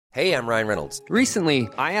Hey, I'm Ryan Reynolds. Recently,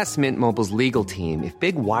 I asked Mint Mobile's legal team if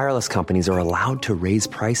big wireless companies are allowed to raise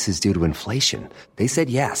prices due to inflation. They said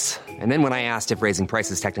yes. And then when I asked if raising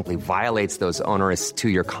prices technically violates those onerous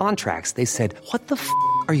two-year contracts, they said, "What the f***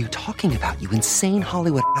 are you talking about, you insane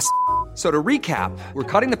Hollywood ass?" So to recap, we're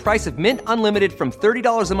cutting the price of Mint Unlimited from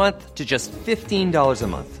 $30 a month to just $15 a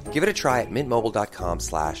month. Give it a try at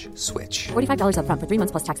mintmobile.com/switch. $45 up front for 3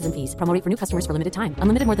 months plus taxes and fees. Promo rate for new customers for limited time.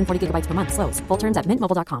 Unlimited more than 40 gigabytes per month. Slows full terms at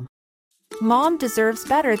mintmobile.com. Mom deserves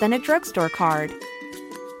better than a drugstore card.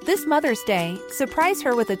 This Mother's Day, surprise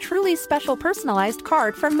her with a truly special personalized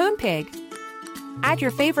card from Moonpig. Add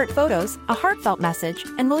your favorite photos, a heartfelt message,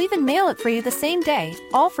 and we'll even mail it for you the same day,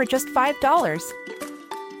 all for just $5.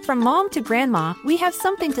 From mom to grandma, we have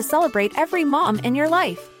something to celebrate every mom in your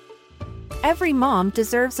life. Every mom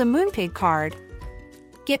deserves a Moonpig card.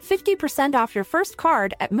 Get 50% off your first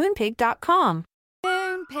card at moonpig.com.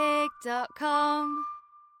 Moonpig.com.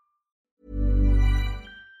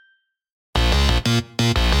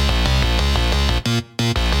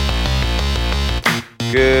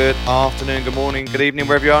 Good afternoon, good morning, good evening,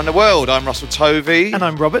 wherever you are in the world. I'm Russell Tovey. And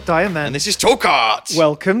I'm Robert Diamond. And this is Talk Art.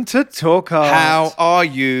 Welcome to Talk Art. How are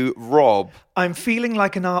you, Rob? I'm feeling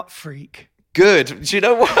like an art freak. Good. Do you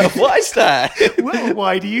know what? What is that? Well,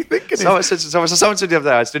 why do you think it is? Someone said the other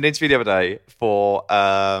day, I did an interview the other day for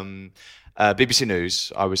BBC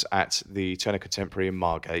News. I was at the Turner Contemporary in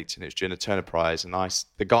Margate, and it was during the Turner Prize. And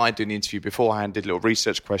the guy doing the interview beforehand did a little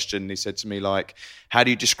research question. And he said to me, like, how do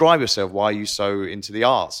you describe yourself? Why are you so into the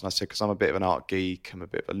arts? And I said, because I'm a bit of an art geek. I'm a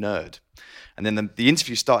bit of a nerd. And then the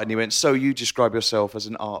interview started, and he went, so you describe yourself as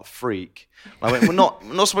an art freak? And I went, well,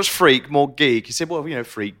 not so much freak, more geek. He said, well,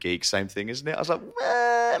 freak, geek, same thing, isn't it? I was like,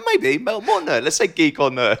 maybe, more nerd. Let's say geek or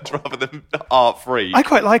nerd rather than art freak. I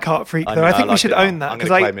quite like art freak, though. I think we should own that. I'm going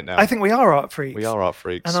to claim it now. I think we are art freaks. We are art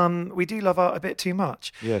freaks. And we do love art a bit too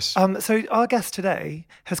much. Yes. So our guest today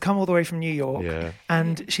has come all the way from New York. Yeah.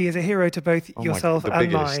 And she is a hero to both yourself and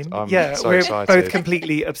biggest. mine. So we're excited. both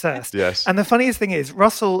completely obsessed. Yes. And the funniest thing is,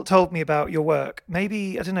 Russell told me about your work,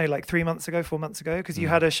 maybe, I don't know, like 4 months ago, because you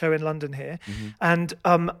had a show in London here. Mm-hmm. And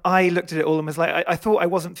I looked at it all and was like, I thought I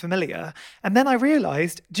wasn't familiar. And then I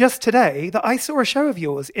realised just today that I saw a show of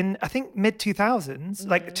yours in, I think, mid-2000s,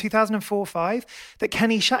 like 2004-05, that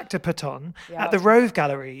Kenny Schachter put on at the Rove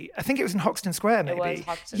Gallery. I think it was in Hoxton Square, maybe. It was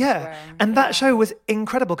Hoxton Square. And that show was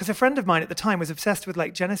incredible because a friend of mine at the time was obsessed with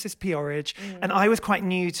like Genesis Peorage, and I was quite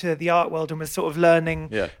new to the art world and was sort of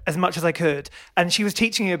learning as much as I could. And she was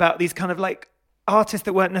teaching me about these kind of like artists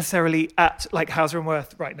that weren't necessarily at like Hauser and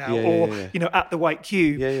Wirth right now, at the White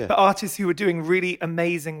Cube, but artists who were doing really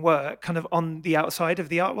amazing work kind of on the outside of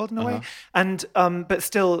the art world in a way, and but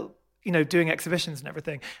still doing exhibitions and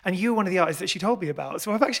everything. And you were one of the artists that she told me about.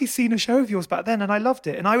 So I've actually seen a show of yours back then and I loved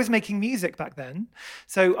it. And I was making music back then.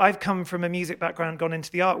 So I've come from a music background, gone into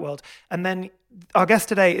the art world. And then our guest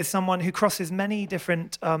today is someone who crosses many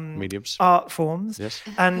different mediums, art forms. Yes.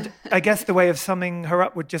 And I guess the way of summing her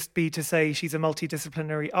up would just be to say she's a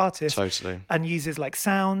multidisciplinary artist. Totally. And uses like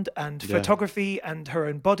sound and photography and her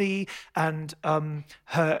own body and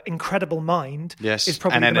her incredible mind is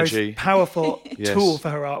probably the most powerful tool for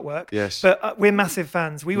her artwork. Yes. But we're massive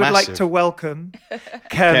fans. We would like to welcome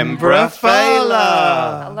Kembra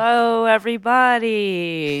Pfahler. Hello,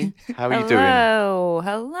 everybody. How are you doing?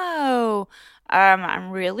 Hello.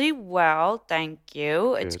 I'm really well, thank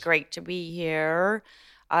you. Good. It's great to be here.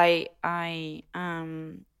 I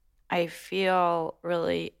feel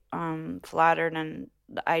really flattered, and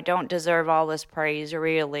I don't deserve all this praise,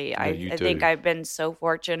 really. No, I think I've been so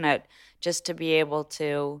fortunate just to be able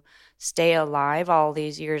to stay alive all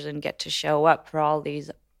these years and get to show up for all these,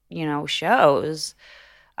 shows.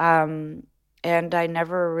 And I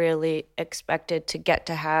never really expected to get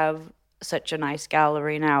to have such a nice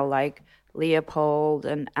gallery now, like Leopold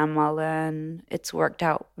and Emmeline. It's worked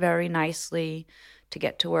out very nicely to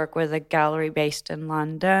get to work with a gallery based in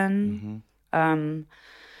London. Mm-hmm.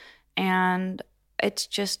 And it's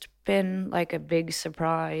just been like a big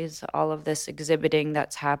surprise, all of this exhibiting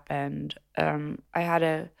that's happened. I had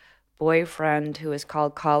a boyfriend who was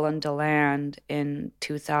called Colin DeLand in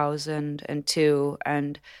 2002,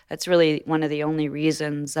 and that's really one of the only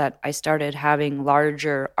reasons that I started having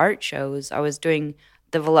larger art shows. I was doing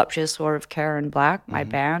the Voluptuous War of Karen Black, my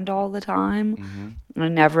band, all the time. Mm-hmm. I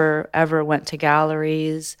never, ever went to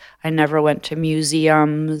galleries. I never went to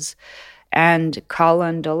museums. And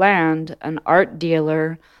Colin DeLand, an art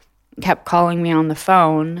dealer, kept calling me on the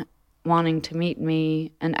phone, wanting to meet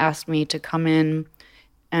me and asked me to come in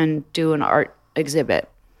and do an art exhibit.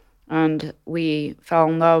 And we fell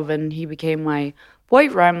in love, and he became my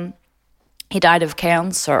boyfriend. he died of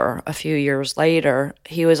cancer a few years later.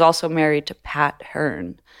 He was also married to Pat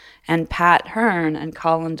Hearn. And Pat Hearn and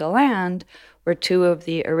Colin Deland were two of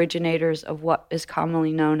the originators of what is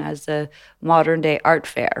commonly known as the modern-day art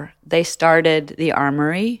fair. They started the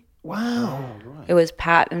Armory. Wow. It was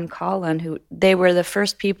Pat and Colin they were the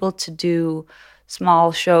first people to do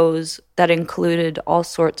small shows that included all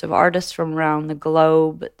sorts of artists from around the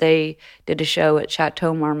globe. They did a show at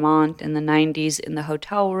Chateau Marmont in the 90s in the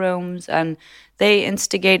hotel rooms, and they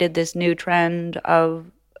instigated this new trend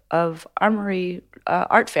of Armory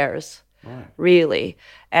art fairs, really.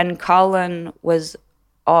 And Colin was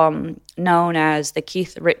known as the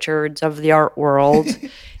Keith Richards of the art world.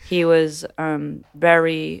 He was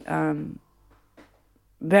very,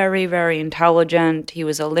 very intelligent. He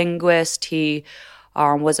was a linguist. He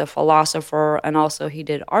was a philosopher, and also he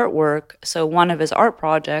did artwork. So one of his art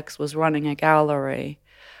projects was running a gallery.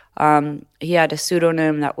 He had a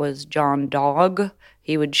pseudonym that was John Dog.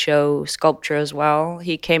 He would show sculpture as well.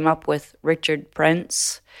 He came up with Richard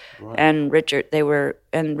Prince, and Richard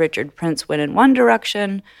Prince went in one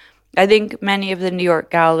direction. I think many of the New York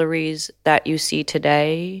galleries that you see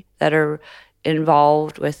today that are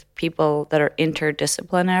involved with people that are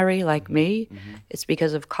interdisciplinary like me, it's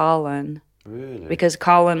because of Colin. Really? Because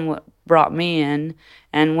Colin brought me in,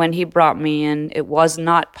 and when he brought me in, it was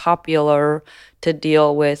not popular to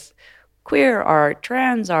deal with queer art,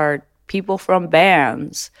 trans art, people from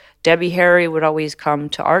bands. Debbie Harry would always come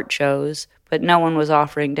to art shows, but no one was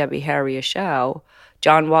offering Debbie Harry a show.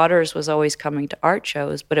 John Waters was always coming to art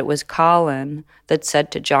shows, but it was Colin that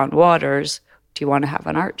said to John Waters, "Do you want to have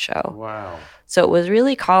an art show?" Wow. So it was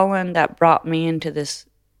really Colin that brought me into this.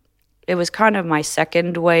 It was kind of my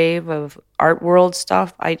second wave of art world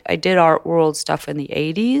stuff. I did art world stuff in the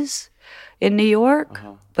 80s in New York,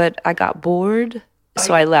 but I got bored,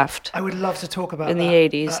 so I left. I would love to talk about in that, the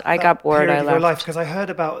 80s. I got bored, period I of your left. life, because I heard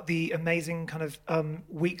about the amazing kind of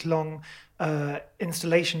week-long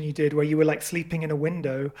installation you did where you were like sleeping in a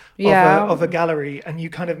window of a gallery, and you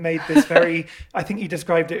kind of made this very, I think you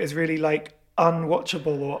described it as really like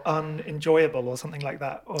unwatchable or unenjoyable or something like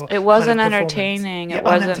that. Or it wasn't kind of entertaining. Yeah,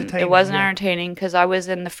 It wasn't entertaining because I was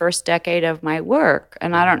in the first decade of my work.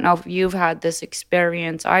 And I don't know if you've had this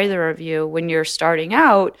experience, either of you. When you're starting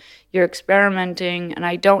out, you're experimenting, and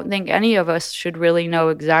I don't think any of us should really know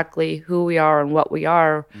exactly who we are and what we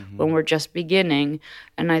are when we're just beginning.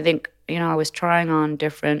 And I think, I was trying on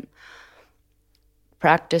different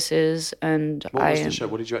practices, and What was the show?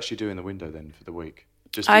 What did you actually do in the window then for the week?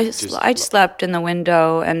 I slept in the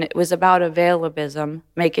window, and it was about availabism,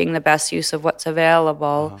 making the best use of what's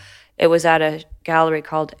available. It was at a gallery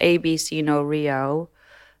called ABC No Rio,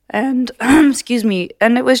 and excuse me,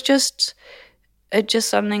 and it was just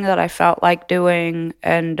something that I felt like doing,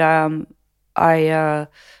 and I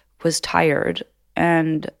was tired,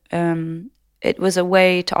 and it was a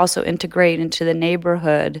way to also integrate into the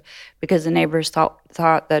neighborhood, because the neighbors thought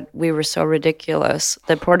that we were so ridiculous.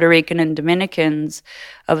 The Puerto Rican and Dominicans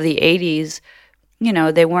of the 80s,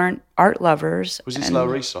 they weren't art lovers. Was this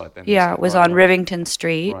Lower East Side then? Yeah, it was on Rivington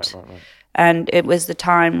Street. Right. And it was the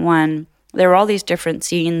time when there were all these different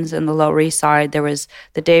scenes in the Lower East Side. There was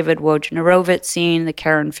the David Wojnarowicz scene, the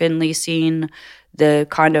Karen Finley scene, the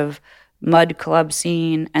kind of Mud Club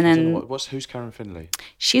scene, and then who's Karen Finley?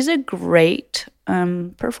 She's a great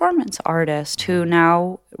performance artist who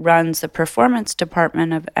now runs the performance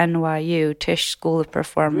department of NYU, Tisch School of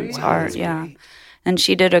Performance Art. Yeah, and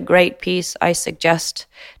she did a great piece. I suggest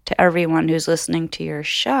to everyone who's listening to your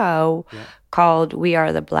show called "We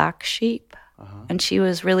Are the Black Sheep," and she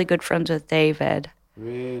was really good friends with David.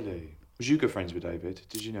 Really? Was you good friends with David?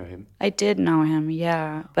 Did you know him? I did know him,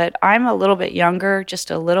 yeah. But I'm a little bit younger,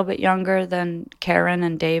 just a little bit younger than Karen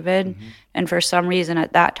and David. And for some reason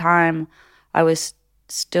at that time, I was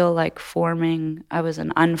still like forming. I was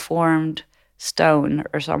an unformed stone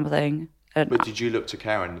or something. But did you look to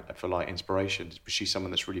Karen for like inspiration? Was she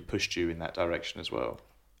someone that's really pushed you in that direction as well?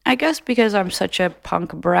 I guess because I'm such a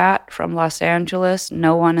punk brat from Los Angeles,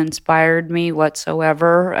 no one inspired me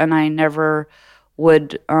whatsoever, and I never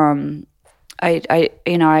would.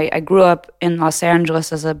 I grew up in Los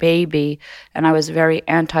Angeles as a baby, and I was very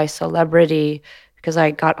anti-celebrity because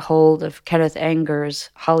I got hold of Kenneth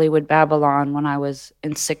Anger's Hollywood Babylon when I was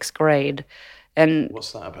in 6th grade. And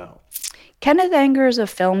what's that about? Kenneth Anger is a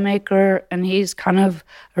filmmaker, and he's kind of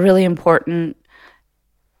a really important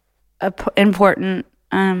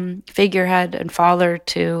figurehead and father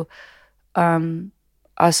to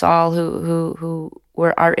us all who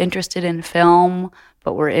are interested in film,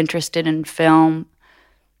 but we're interested in film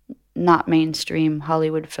not mainstream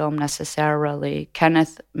Hollywood film necessarily.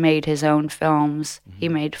 Kenneth made his own films. He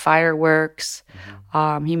made Fireworks.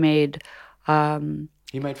 He made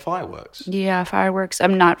Fireworks. Yeah, Fireworks.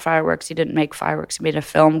 I'm not Fireworks. He didn't make Fireworks. He made a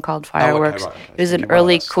film called Fireworks. Okay. He was an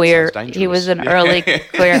early queer. He was an early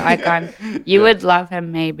queer icon. You would love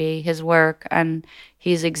him, maybe his work, and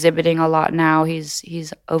he's exhibiting a lot now.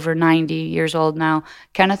 He's over 90 years old now.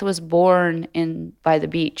 Kenneth was born by the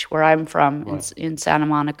beach where I'm from, in Santa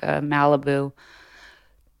Monica, Malibu.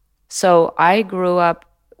 So I grew up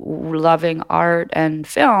loving art and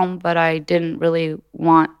film, but I didn't really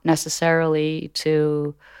want necessarily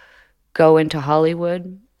to go into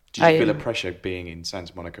Hollywood. Did you feel a pressure being in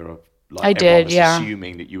Santa Monica of like I did, was yeah.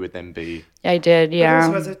 assuming that you would then be... I did, yeah.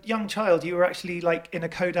 But also, as a young child, you were actually like in a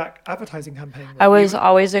Kodak advertising campaign. I was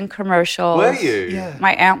always in commercials. Were you? Yeah.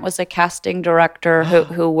 My aunt was a casting director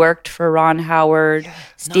who worked for Ron Howard,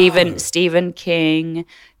 Stephen King,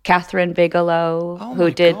 Catherine Bigelow,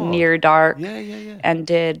 who did God. Near Dark, and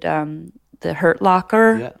did The Hurt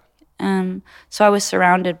Locker. Yeah. So I was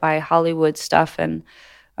surrounded by Hollywood stuff, and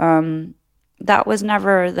that was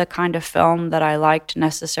never the kind of film that I liked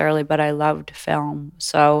necessarily, but I loved film.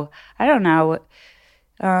 So I don't know.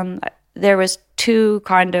 There was two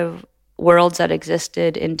kind of worlds that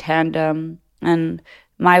existed in tandem, and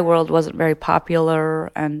my world wasn't very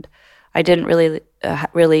popular, and I didn't really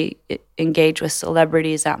engage with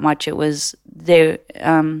celebrities that much. It was they.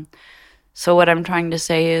 So what I'm trying to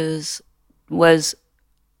say was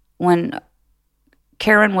when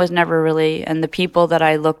Karen was never really, and the people that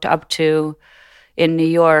I looked up to in New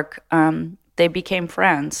York, they became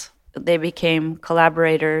friends. They became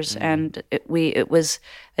collaborators, and it was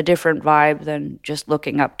a different vibe than just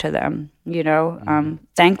looking up to them. You know,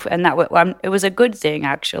 it was a good thing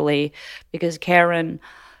actually, because Karen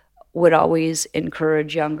would always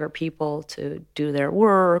encourage younger people to do their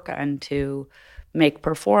work and to make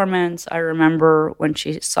performance. I remember when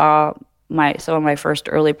she saw some of my first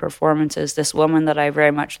early performances, this woman that I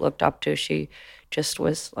very much looked up to, she just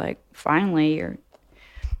was like, finally,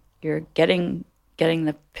 you're getting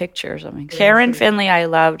the pictures. I mean, Karen Finley I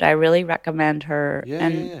loved. I really recommend her.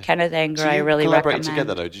 Kenneth Anger, I really recommend. Collaborate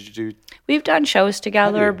together though? Did you do... We've done shows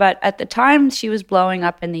together, but at the time she was blowing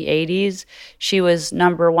up in the 80s. She was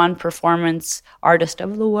 #1 performance artist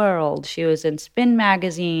of the world. She was in Spin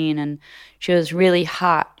magazine, and she was really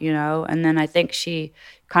hot, you know. And then I think she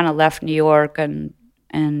kind of left New York and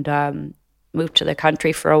moved to the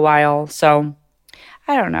country for a while. So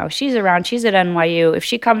I don't know. She's around. She's at NYU. If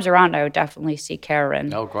she comes around, I would definitely see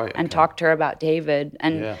Karen. Oh, great. And talk to her about David.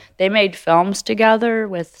 And they made films together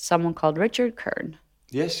with someone called Richard Kern.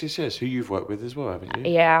 Yes. Who you've worked with as well, haven't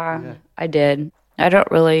you? Yeah, I did. I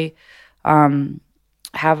don't really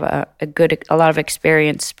have a lot of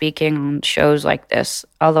experience speaking on shows like this,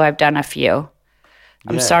 although I've done a few.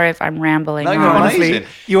 I'm sorry if I'm rambling on. Honestly,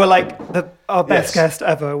 you are like our best guest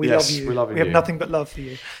ever. We love you. We have nothing but love for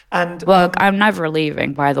you. And well, I'm never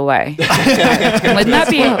leaving, by the way. Wouldn't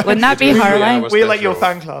that be Harley? We're like your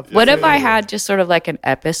fan club. What if I had just sort of like an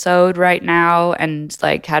episode right now and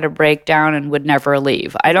like had a breakdown and would never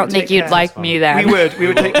leave? I don't think you'd like me then. We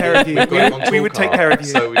would take care of you. We would take care of you.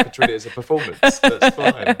 So we could treat it as a performance. That's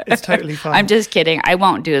fine. It's totally fine. I'm just kidding. I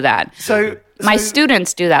won't do that. So my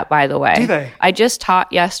students do that, by the way. Do they? I just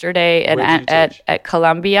taught yesterday at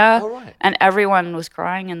Columbia, and everyone was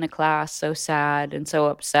crying in the class, so sad and so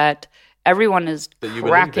upset. Everyone is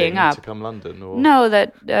cracking up. To come London, or? No,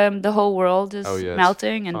 that the whole world is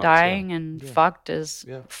melting and dying and fucked as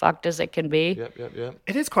it can be. Yep.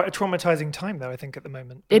 It is quite a traumatizing time, though, I think, at the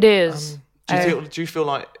moment. It is. Do you feel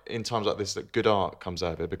like in times like this that good art comes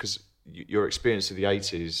out of it? Because your experience of the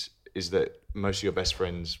 80s is that most of your best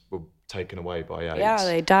friends were taken away by AIDS. Yeah,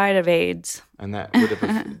 they died of AIDS. And that would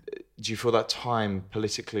have... Do you feel that time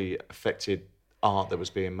politically affected art that was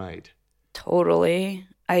being made? Totally.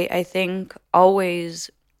 I think always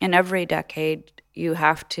in every decade you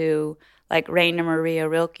have to, like Rainer Maria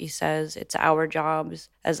Rilke says, it's our jobs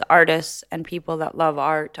as artists and people that love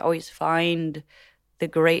art to always find the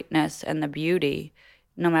greatness and the beauty,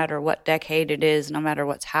 no matter what decade it is, no matter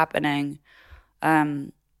what's happening.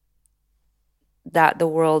 That the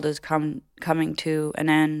world is coming to an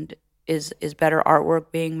end, is better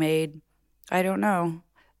artwork being made? I don't know.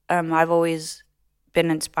 I've always been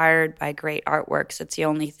inspired by great artworks. It's the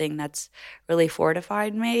only thing that's really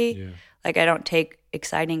fortified me. Yeah. Like, I don't take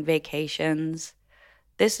exciting vacations.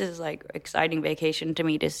 This is like exciting vacation to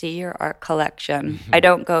me, to see your art collection. I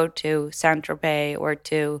don't go to Saint-Tropez or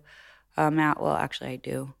to well, actually I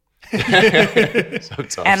do.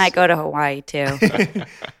 And I go to Hawaii too.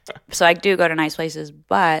 So I do go to nice places,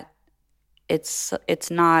 but it's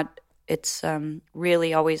not it's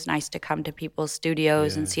really always nice to come to people's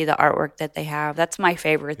studios and see the artwork that they have. That's my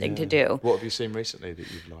favorite thing to do. What have you seen recently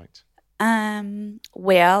that you've liked?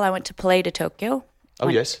 Well, I went to Palais de Tokyo. Oh,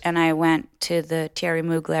 yes. And I went to the Thierry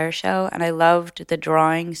Mugler show, and I loved the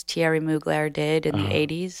drawings Thierry Mugler did in the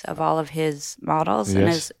 80s of all of his models and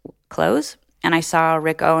his clothes. And I saw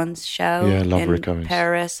Rick Owens' show in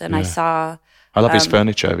Paris, and I love his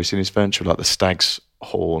furniture. Have you seen his furniture? Like the stag's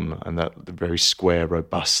horn and the very square,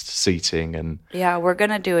 robust seating. And yeah, we're going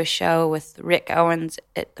to do a show with Rick Owens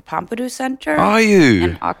at the Pompidou Center. Are you?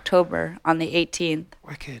 In October on the 18th.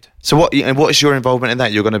 Wicked. So what is your involvement in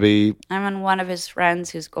that? You're going to be... I'm one of his friends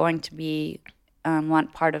who's going to be one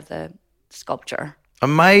part of the sculpture.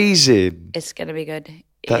 Amazing. It's going to be good.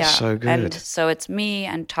 That's so good. And so it's me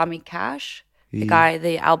and Tommy Cash, the guy,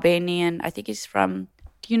 the Albanian. I think he's from...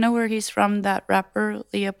 Do you know where he's from, that rapper,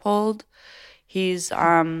 Leopold? He's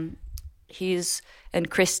and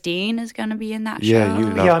Christine is going to be in that show.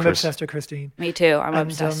 I'm obsessed with Christine. Me too. I'm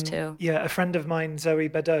obsessed too. Yeah, a friend of mine, Zoe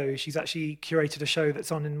Badeau, she's actually curated a show that's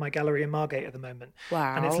on in my gallery in Margate at the moment.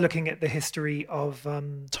 Wow. And it's looking at the history of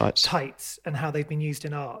tights and how they've been used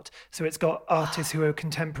in art. So it's got artists who are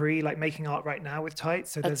contemporary, like making art right now with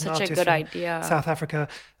tights. So that's there's such an a artist good from idea. South Africa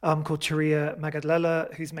called Chiria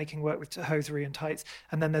Magadlela, who's making work with hosiery and tights.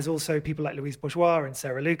 And then there's also people like Louise Bourgeois and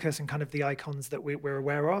Sarah Lucas and kind of the icons that we're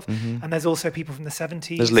aware of. Mm-hmm. And there's also people from the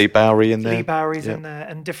 70s. There's Lee Bowery in there. Lee Bowery's in there,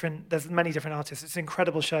 and there's many different artists. It's an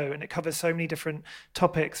incredible show, and it covers so many different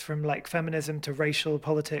topics, from like feminism to racial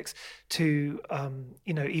politics to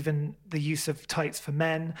even the use of tights for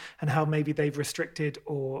men and how maybe they've restricted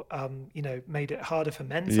or made it harder for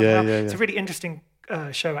men somehow. It's a really interesting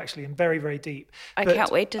show, actually, and very, very deep. I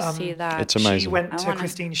can't wait to see that. It's amazing. She went to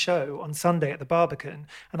Christine's show on Sunday at the Barbican,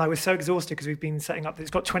 and I was so exhausted because we've been setting up.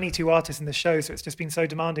 It's got 22 artists in the show, so it's just been so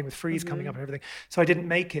demanding with Frieze coming up and everything. So I didn't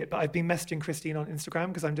make it, but I've been messaging Christine on Instagram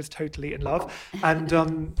because I'm just totally in love. And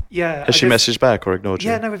has she messaged back or ignored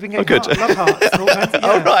you? Yeah, no, we've been getting love hearts. And all kinds of,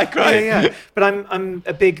 Oh, right, great. Yeah. But I'm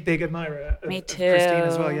a big admirer of Christine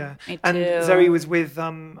as well. Yeah, Me too. And Zoe was with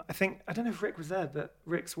I don't know if Rick was there, but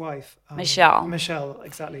Rick's wife, Michelle,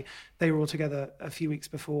 exactly. They were all together a few weeks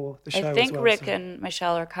before the show. I think as well, Rick and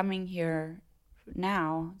Michelle are coming here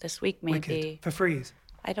now, this week maybe. Wicked. For Frieze.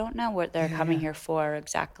 I don't know what they're coming here for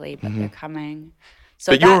exactly, but they're coming.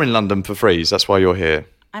 So but you're in London for Frieze, that's why you're here.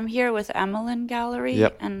 I'm here with Emmeline Gallery,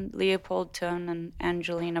 and Leopold Thun and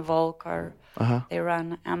Angelina Volk they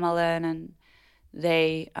run Emmeline, and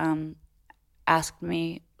they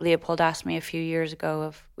Leopold asked me a few years ago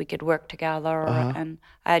if we could work together, and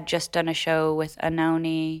I had just done a show with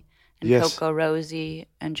Anoni and Coco Rosie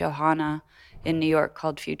and Johanna in New York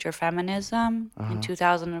called Future Feminism in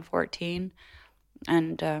 2014.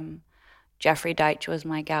 And Jeffrey Deitch was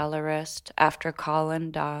my gallerist after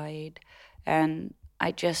Colin died. And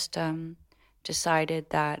I just decided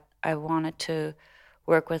that I wanted to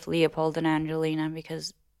work with Leopold and Angelina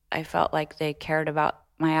because I felt like they cared about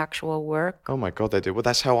my actual work. Oh my God, they did. Well,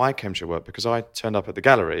 that's how I came to your work, because I turned up at the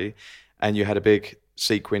gallery and you had a big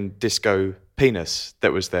sequin disco penis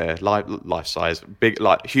that was there, life size, big,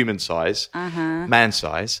 like human size, man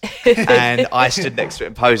size. And I stood next to it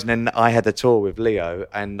and posed. And then I had the tour with Leo,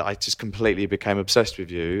 and I just completely became obsessed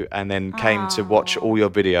with you. And then came to watch all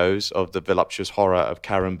your videos of the voluptuous horror of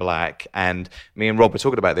Karen Black. And me and Rob were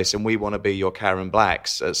talking about this, and we want to be your Karen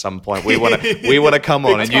Blacks at some point. We want to come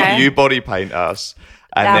on and you body paint us.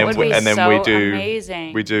 And that then would be and then so we do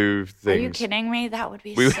amazing. We do things. Are you kidding me? That would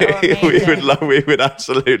be so amazing. we would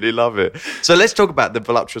absolutely love it. So let's talk about the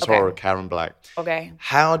voluptuous horror of Karen Black. Okay.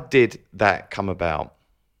 How did that come about?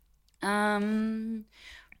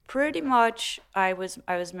 Pretty much I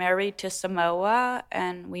was married to Samoa,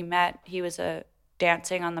 and we met. He was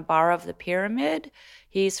dancing on the bar of the pyramid.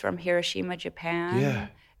 He's from Hiroshima, Japan. Yeah.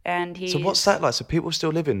 And So what's that like? So people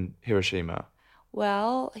still live in Hiroshima?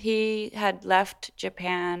 Well, he had left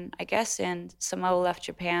Japan, I guess Samoa left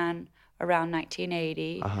Japan around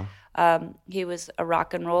 1980. He was a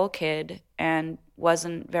rock and roll kid and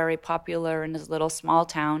wasn't very popular in his little small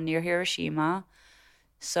town near Hiroshima.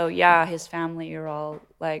 So yeah, his family are all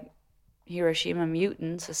like Hiroshima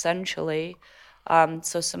mutants, essentially.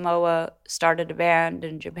 So Samoa started a band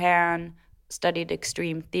in Japan, studied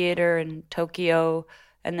extreme theater in Tokyo,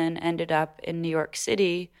 and then ended up in New York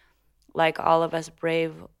City, like all of us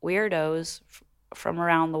brave weirdos from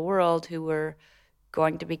around the world who were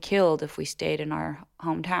going to be killed if we stayed in our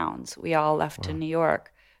hometowns. We all left to New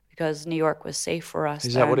York because New York was safe for us.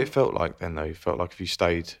 Is that what it felt like then, though? You felt like if you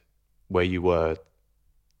stayed where you were,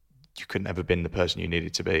 you couldn't ever been the person you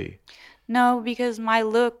needed to be? No, because my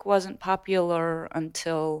look wasn't popular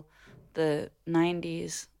until the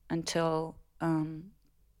 90s. until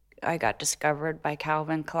I got discovered by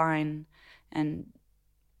Calvin Klein, and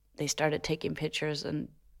they started taking pictures, and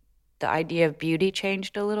the idea of beauty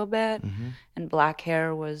changed a little bit, and black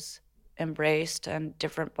hair was embraced, and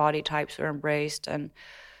different body types were embraced, and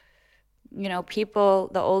people,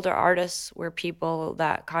 the older artists were people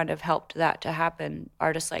that kind of helped that to happen.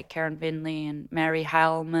 Artists like Karen Finley and Mary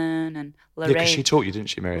Heilman and Lorraine. Yeah, because she taught you, didn't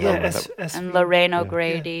she, Mary Heilman? And Lorraine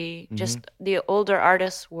O'Grady. Yeah. Just the older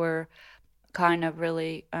artists were kind of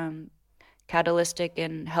really catalytic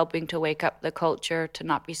in helping to wake up the culture to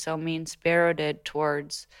not be so mean-spirited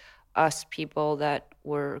towards us people that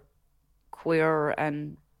were queer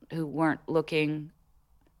and who weren't looking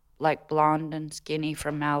like blonde and skinny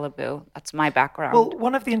from Malibu. That's my background. Well,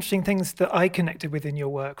 one of the interesting things that I connected with in your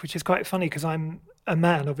work, which is quite funny because I'm a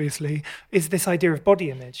man, obviously, is this idea of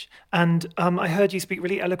body image. And I heard you speak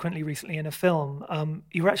really eloquently recently in a film.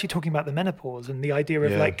 You were actually talking about the menopause and the idea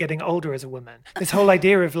of like getting older as a woman. This whole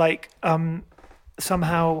idea of like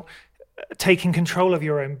somehow taking control of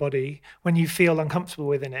your own body when you feel uncomfortable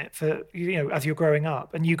within it for, as you're growing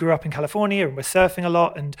up. And you grew up in California and were surfing a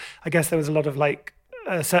lot. And I guess there was a lot of like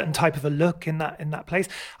a certain type of a look in that place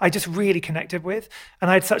I just really connected with, and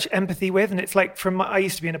I had such empathy with. And it's like I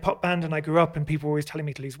used to be in a pop band, and I grew up and people were always telling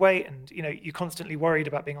me to lose weight, and you're constantly worried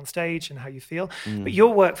about being on stage and how you feel. But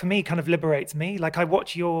your work for me kind of liberates me. Like I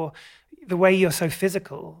watch the way you're so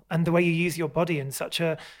physical and the way you use your body in such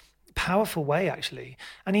a powerful way, actually.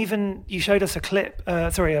 And even you showed us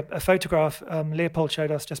a photograph Leopold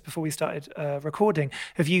showed us just before we started recording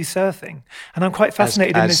of you surfing, and I'm quite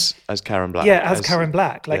fascinated as Karen Black. As Karen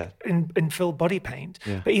Black, in full body paint.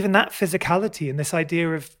 But even that physicality and this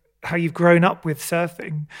idea of how you've grown up with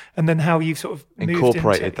surfing and then how you've sort of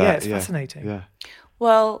incorporated that. It's fascinating. Yeah.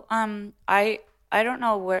 Well, I don't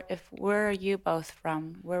know where are you both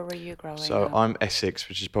from? Where were you growing up? So I'm Essex,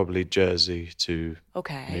 which is probably Jersey to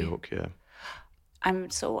New York, yeah. I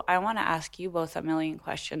want to ask you both a million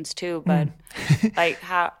questions too, but like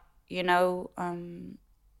how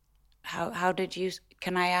did you,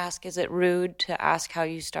 can I ask, is it rude to ask how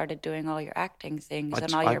you started doing all your acting things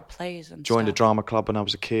and all your plays and joined stuff? a drama club when I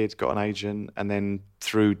was a kid, got an agent, and then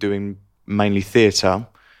through doing mainly theatre,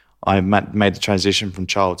 I made the transition from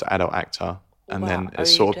child to adult actor. And then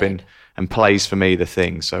it's sort of been, and plays for me the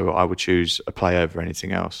thing. So I would choose a play over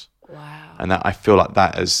anything else. Wow. And I feel like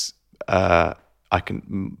that is, the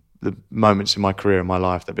moments in my career, in my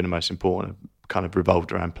life that have been the most important have kind of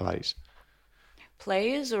revolved around plays.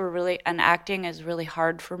 Plays are really, and acting is really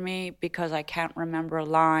hard for me because I can't remember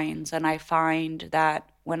lines. And I find that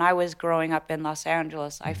when I was growing up in Los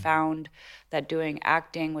Angeles, I found that doing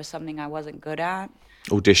acting was something I wasn't good at.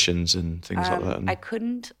 Auditions and things like that. I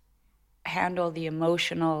couldn't handle the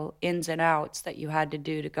emotional ins and outs that you had to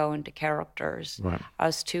do to go into characters. Right. I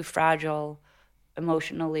was too fragile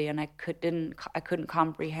emotionally, and I couldn't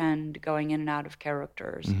comprehend going in and out of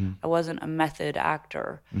characters. I wasn't a method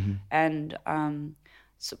actor, and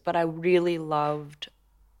but I really loved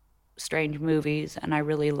strange movies, and I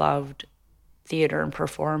really loved theater and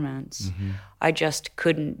performance. I just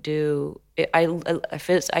couldn't do it.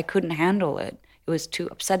 I couldn't handle it. It was too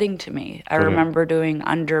upsetting to me. I remember doing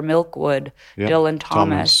Under Milkwood, Dylan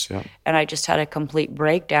Thomas, and I just had a complete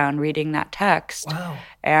breakdown reading that text. Wow.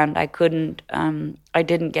 And I couldn't. I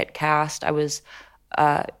didn't get cast.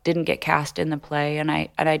 Didn't get cast in the play, and I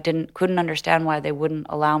couldn't understand why they wouldn't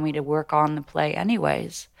allow me to work on the play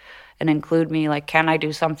anyways, and include me. Like, can I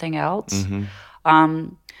do something else?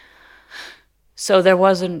 So there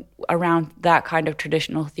wasn't, around that kind of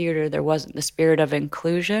traditional theater, there wasn't the spirit of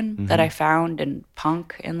inclusion that I found in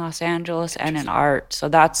punk in Los Angeles and in art. So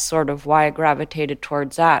that's sort of why I gravitated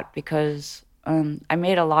towards that, because I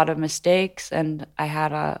made a lot of mistakes, and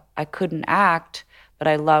I couldn't act, but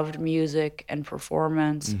I loved music and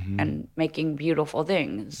performance and making beautiful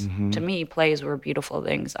things. To me, plays were beautiful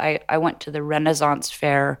things. I went to the Renaissance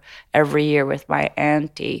Fair every year with my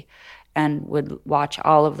auntie, and would watch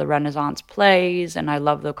all of the Renaissance plays, and I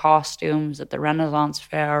love the costumes at the Renaissance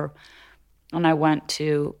Fair. And I went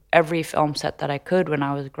to every film set that I could when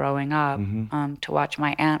I was growing up to watch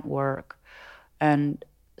my aunt work. And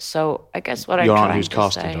so I guess what I'm trying to say... Your aunt who's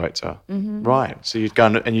casting director. Right. So you'd go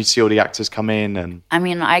and you'd see all the actors come in and... I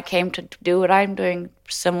mean, I came to do what I'm doing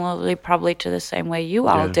similarly probably to the same way you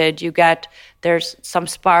all did. There's some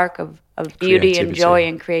spark of beauty and joy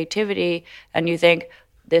and creativity, and you think...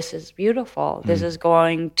 this is beautiful. This is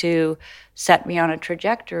going to set me on a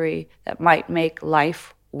trajectory that might make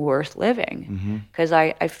life worth living. Because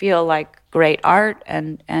I feel like great art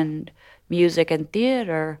and music and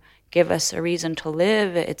theater give us a reason to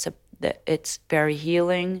live. It's very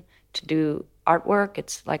healing to do artwork,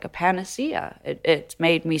 it's like a panacea. It's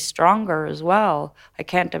made me stronger as well. I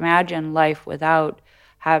can't imagine life without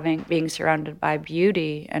being surrounded by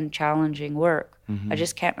beauty and challenging work. I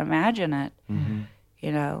just can't imagine it.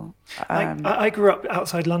 You know, I grew up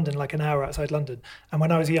outside London, like an hour outside London. And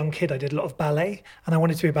when I was a young kid, I did a lot of ballet, and I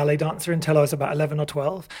wanted to be a ballet dancer until I was about 11 or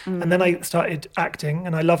 12. And then I started acting,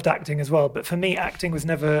 and I loved acting as well. But for me, acting was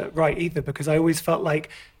never right either, because I always felt like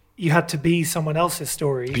you had to be someone else's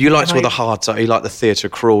story. But you liked all the hard stuff. You liked the theatre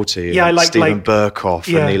cruelty. Yeah, I liked Stephen Burkoff,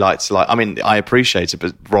 and he liked I mean, I appreciate it,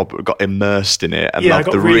 but Rob got immersed in it and loved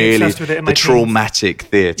I got really obsessed with it in my teens. traumatic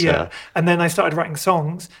theatre. Yeah, and then I started writing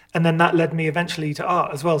songs, and then that led me eventually to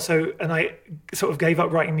art as well. So, and I sort of gave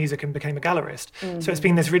up writing music and became a gallerist. So it's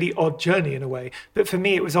been this really odd journey in a way. But for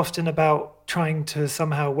me, it was often about trying to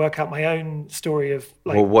somehow work out my own story of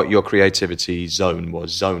like... Well, what your creativity zone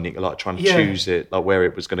was, zoning, like trying to choose it, like where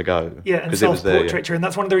it was going to go. Yeah, and self-portraiture. And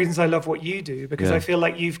that's one of the reasons I love what you do, because I feel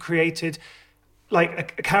like you've created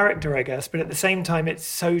like a character, I guess, but at the same time, it's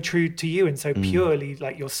so true to you and so purely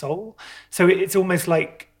like your soul. So it's almost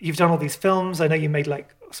like you've done all these films. I know you made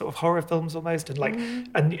like sort of horror films almost, and like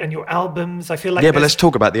and your albums. I feel like but let's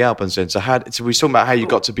talk about the albums then. So we talking about how you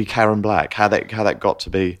got to be Karen Black, how that got to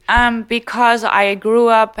be. Because I grew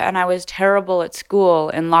up and I was terrible at school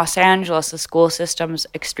in Los Angeles. The school system's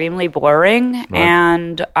extremely boring,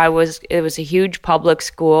 and it was a huge public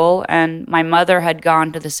school, and my mother had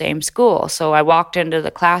gone to the same school. So I walked into the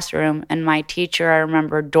classroom, and my teacher, I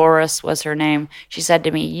remember Doris was her name. She said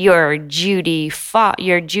to me, "You're Judy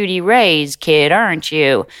Ray's kid, aren't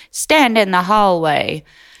you? Stand in the hallway."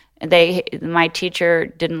 My teacher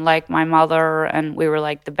didn't like my mother, and we were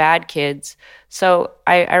like the bad kids. So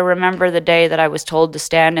I remember the day that I was told to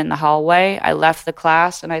stand in the hallway. I left the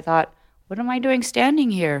class and I thought, what am I doing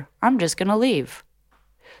standing here? I'm just going to leave.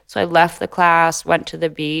 So I left the class, went to the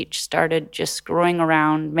beach, started just screwing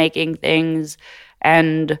around, making things,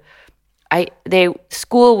 and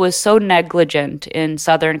school was so negligent in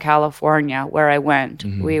Southern California where I went.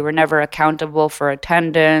 We were never accountable for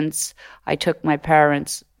attendance. I took my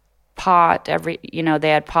parents' pot. They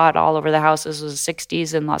had pot all over the house. This was the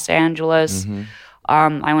 60s in Los Angeles.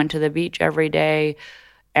 I went to the beach every day,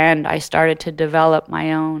 and I started to develop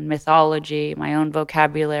my own mythology, my own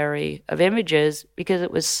vocabulary of images, because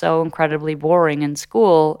it was so incredibly boring in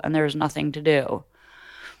school and there was nothing to do.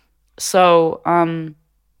 So,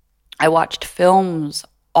 I watched films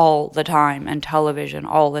all the time and television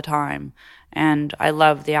all the time. And I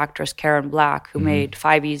love the actress Karen Black, who made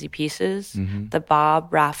 5 Easy Pieces, the Bob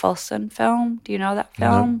Rafelson film. Do you know that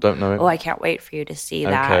film? No, don't know it. Oh, I can't wait for you to see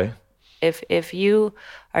that. Okay. If you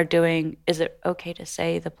are doing, is it okay to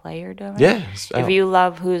say the play you're doing? Yeah. If you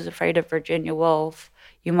love Who's Afraid of Virginia Woolf,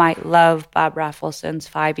 you might love Bob Rafelson's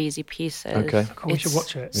 5 Easy Pieces. Okay. Cool, we should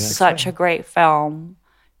watch it. It's such a great film.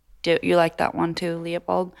 Do you like that one too,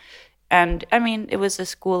 Leopold? And, I mean, it was a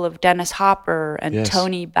school of Dennis Hopper and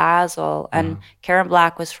Tony Basil. And Karen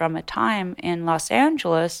Black was from a time in Los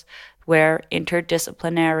Angeles where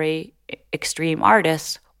interdisciplinary extreme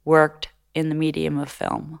artists worked in the medium of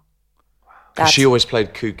film. She always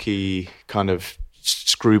played kooky kind of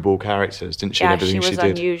screwball characters, didn't she? Yeah, in everything she was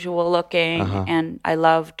unusual looking. And I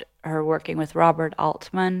loved her working with Robert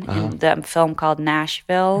Altman in the film called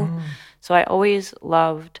Nashville. So I always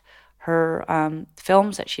loved her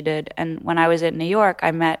films that she did. And when I was in New York, I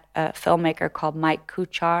met a filmmaker called Mike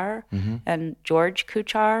Kuchar and George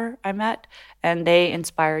Kuchar I met, and they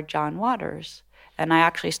inspired John Waters. And I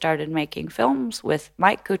actually started making films with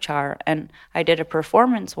Mike Kuchar, and I did a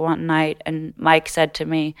performance one night, and Mike said to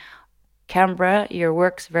me, "Kambra, your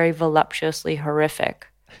work's very voluptuously horrific."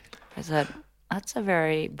 I said, that's a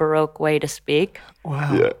very Baroque way to speak.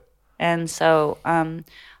 Wow. Yeah. And so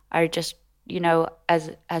I just,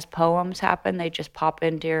 as poems happen, they just pop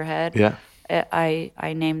into your head. Yeah.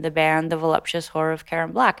 I named the band The Voluptuous Horror of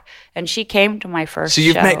Karen Black. And she came to my first show. So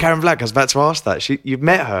you've met Karen Black? I was about to ask that. You've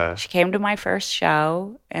met her? She came to my first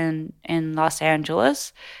show in Los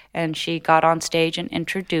Angeles, and she got on stage and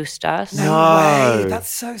introduced us. No way. That's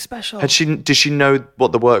so special. Did she know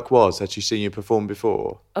what the work was? Had she seen you perform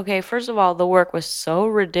before? Okay, first of all, the work was so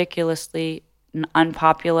ridiculously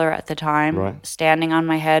unpopular at the time, standing on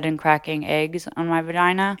my head and cracking eggs on my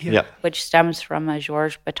vagina, which stems from a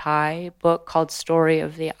Georges Bataille book called Story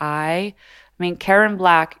of the Eye. I mean, Karen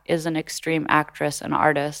Black is an extreme actress and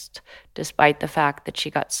artist, despite the fact that she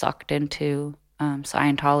got sucked into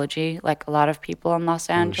Scientology, like a lot of people in Los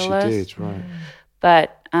Angeles. She did, right.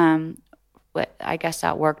 But I guess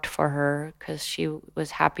that worked for her because she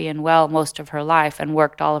was happy and well most of her life and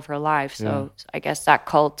worked all of her life. So I guess that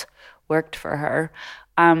cult worked for her.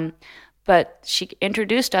 But she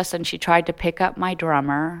introduced us, and she tried to pick up my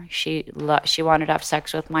drummer. She wanted to have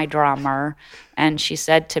sex with my drummer, and she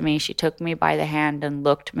said to me, she took me by the hand and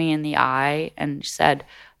looked me in the eye and said,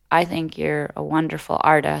 "I think you're a wonderful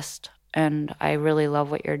artist, and I really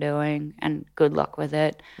love what you're doing, and good luck with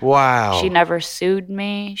it." Wow. She never sued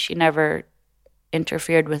me. She never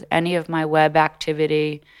interfered with any of my web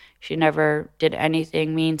activity. She never did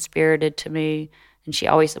anything mean-spirited to me, and she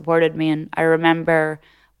always supported me. And I remember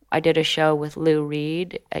I did a show with Lou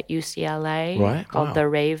Reed at UCLA called The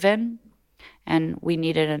Raven, and we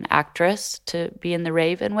needed an actress to be in The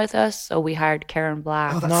Raven with us, so we hired Karen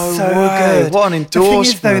Black. Oh, that's so good. What an endorsement. The thing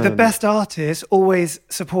is, though, the best artists always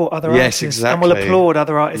support other artists exactly. and will applaud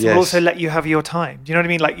other artists and will Yes. also let you have your time. Do you know what I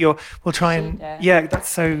mean? Like we'll try and... did. Yeah, that's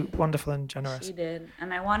so wonderful and generous. She did.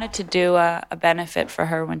 And I wanted to do a benefit for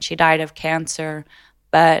her when she died of cancer,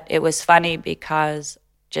 but it was funny because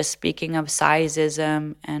just speaking of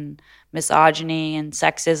sizeism and misogyny and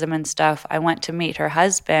sexism and stuff, I went to meet her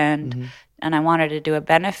husband, and I wanted to do a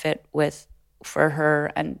benefit for her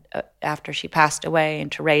and after she passed away, and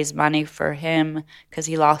to raise money for him because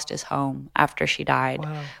he lost his home after she died.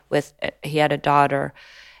 Wow. He had a daughter,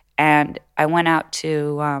 and I went out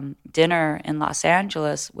to dinner in Los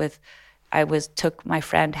Angeles took my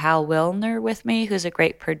friend Hal Wilner with me, who's a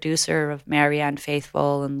great producer of Marianne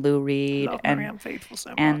Faithfull and Lou Reed Love Marianne Faithfull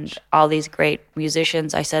so and much. all these great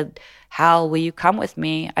musicians. I said, "Hal, will you come with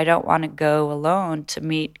me? I don't want to go alone to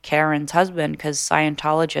meet Karen's husband because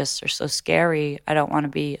Scientologists are so scary. I don't want to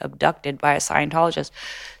be abducted by a Scientologist."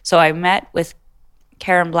 So I met with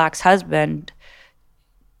Karen Black's husband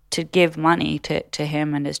to give money to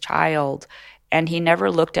him and his child, and he never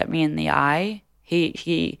looked at me in the eye.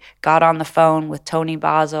 He got on the phone with Tony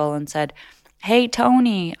Basil and said, "Hey,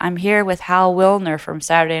 Tony, I'm here with Hal Wilner from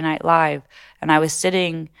Saturday Night Live." And I was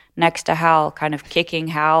sitting next to Hal, kind of kicking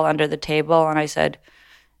Hal under the table, and I said,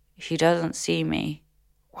 "He doesn't see me.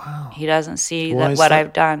 Wow. He doesn't see Why is what that?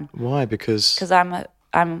 I've done." Why? Because I'm a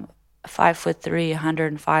 5'3",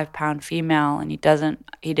 105-pound female, and he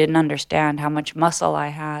didn't understand how much muscle I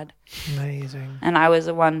had. Amazing. And I was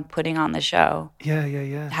the one putting on the show.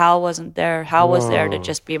 Yeah. Hal wasn't there. Hal was there to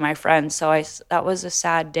just be my friend. So that was a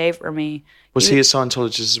sad day for me. was he a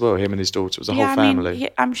Scientologist as well? Him and his daughter. It was a whole I family. mean,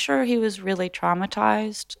 I'm sure he was really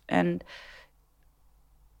traumatized, and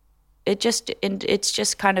it's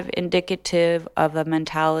just kind of indicative of a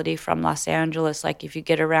mentality from Los Angeles. Like if you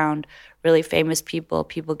get around really famous people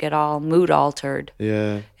get all mood altered.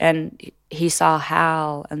 Yeah. And he saw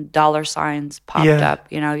Hal and dollar signs popped Yeah. up.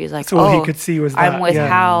 You know, he's like, That's all he "Oh, could see was I'm that." with Yeah.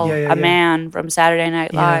 Hal, Yeah. a man from Saturday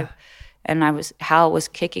Night Yeah. Live." And Hal was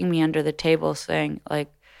kicking me under the table saying, like,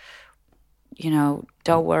 you know,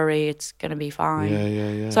 "Don't worry, it's going to be fine."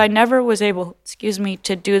 Yeah. So I never was able,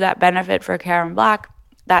 to do that benefit for Karen Black.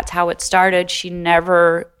 That's how it started. She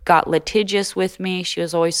never got litigious with me. She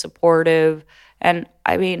was always supportive. And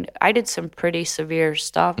I mean, I did some pretty severe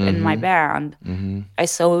stuff in my band. I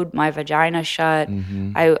sewed my vagina shut.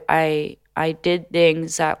 I did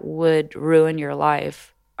things that would ruin your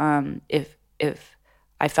life if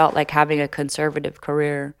I felt like having a conservative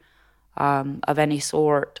career of any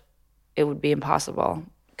sort. It would be impossible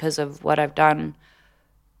because of what I've done.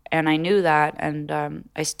 And I knew that, and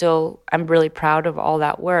I'm really proud of all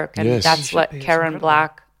that work. And Yes. that's You what should be. It's Karen incredible.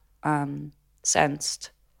 Black sensed.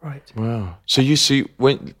 Right. Wow. So you see,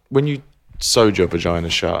 when you sewed your vagina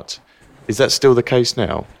shut, is that still the case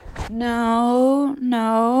now? No.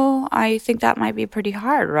 I think that might be pretty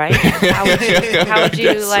hard, right? How would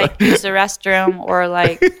you like use the restroom or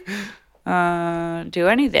like do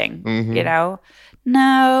anything? You know?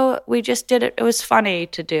 No, we just did it. It was funny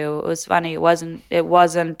to do. It was funny. It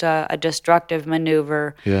wasn't a destructive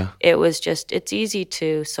maneuver. Yeah. It was just. It's easy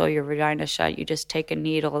to sew your vagina shut. You just take a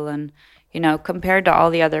needle and. You know, compared to all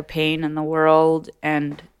the other pain in the world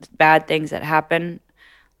and bad things that happen,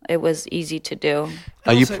 it was easy to do.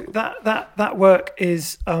 Are you Also, that work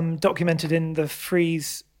is documented in the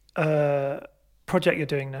Freeze project you're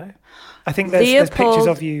doing now. I think there's pictures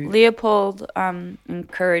of you. Leopold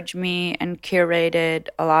encouraged me and curated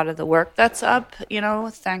a lot of the work that's up. You know,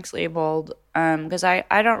 thanks, Leopold. Because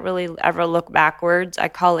I don't really ever look backwards. I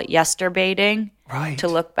call it yesterbaiting. Right. To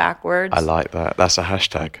look backwards. I like that. That's a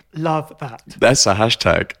hashtag. Love that. That's a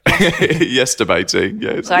hashtag. Yesterbaiting.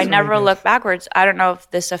 Yes. So I never look backwards. I don't know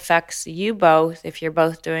if this affects you both, if you're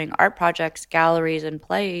both doing art projects, galleries, and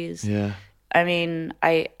plays. Yeah. I mean,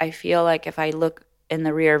 I feel like if I look in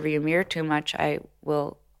the rear view mirror too much, I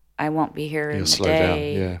won't be here in the slow down,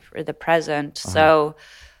 day yeah. for the present. So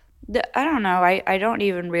I don't know. I don't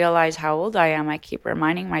even realize how old I am. I keep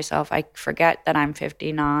reminding myself. I forget that I'm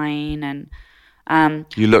 59, and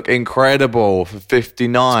You look incredible for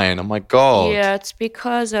 59. Oh my God. Yeah, it's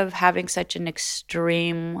because of having such an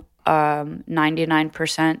extreme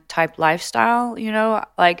 99% type lifestyle, you know?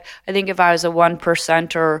 Like, I think if I was a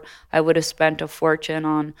 1%er, I would have spent a fortune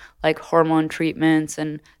on like hormone treatments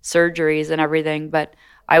and surgeries and everything. But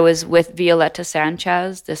I was with Violetta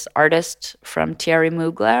Sanchez, this artist from Thierry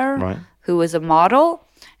Mugler, Right. who was a model.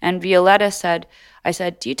 And Violetta said, I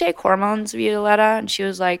said, do you take hormones, Violetta? And she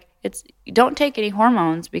was like, you don't take any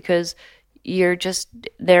hormones because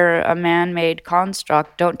they're a man-made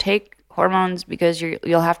construct. Don't take hormones because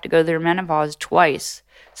you'll have to go through menopause twice.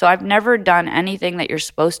 So I've never done anything that you're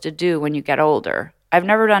supposed to do when you get older. I've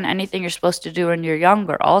never done anything you're supposed to do when you're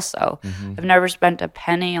younger also. I've never spent a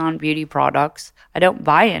penny on beauty products. I don't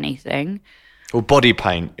buy anything. Or body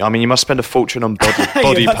paint. I mean, you must spend a fortune on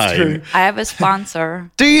body that's paint. true. I have a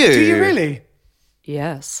sponsor. Do you? Do you really?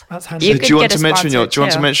 Yes. That's handy. You Do could you want get to a mention sponsor, do you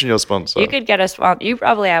want to too. mention your sponsor? You could get a sponsor. You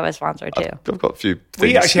probably have a sponsor too. I've got a few things.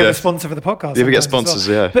 We actually have yeah. a sponsor for the podcast. You ever get sometimes sponsors, as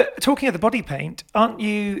well. yeah. But talking of the body paint, aren't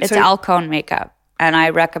you... It's Alcone makeup, and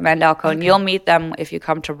I recommend Alcone. Okay. You'll meet them if you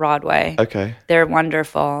come to Broadway. Okay. They're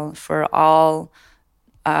wonderful for all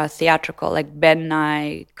theatrical, like Ben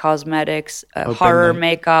Nye cosmetics, horror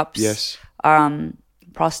makeups, Yes.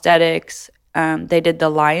 prosthetics. They did The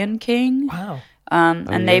Lion King. Wow.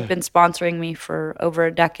 And they've been sponsoring me for over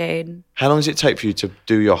a decade. How long does it take for you to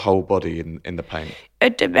do your whole body in the paint?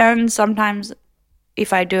 It depends. Sometimes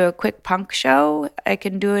if I do a quick punk show, I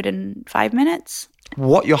can do it in 5 minutes.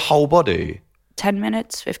 What, your whole body? 10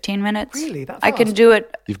 minutes, 15 minutes. Really? That I can fast? do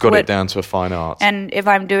it. You've got it down to a fine art. And if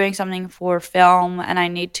I'm doing something for film and I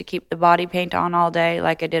need to keep the body paint on all day,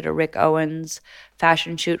 like I did a Rick Owens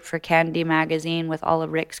fashion shoot for Candy magazine with all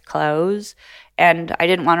of Rick's clothes, and I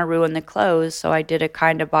didn't want to ruin the clothes, so I did a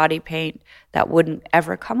kind of body paint that wouldn't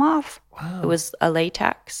ever come off. Wow. It was a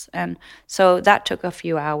latex, and so that took a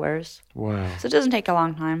few hours. Wow. So it doesn't take a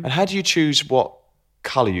long time. And how do you choose what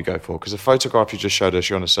colour you go for? Because the photograph you just showed us,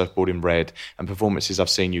 you're on a surfboard in red, and performances I've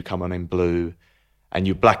seen you come on in blue, and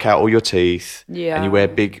you black out all your teeth, Yeah, and you wear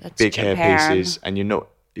big Japan. hair pieces, and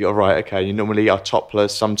you're right, okay, you normally are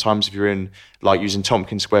topless. Sometimes if you're in, like using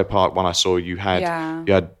Tompkins Square Park, one I saw, you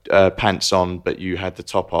had pants on, but you had the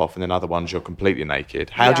top off, and then other ones you're completely naked.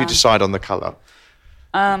 How do you decide on the colour?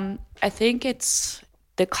 I think it's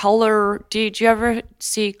the color. Did you ever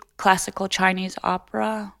see classical Chinese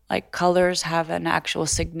opera? Like colors have an actual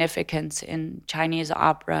significance in Chinese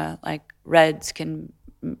opera. Like reds can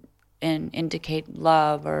indicate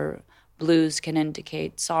love, or blues can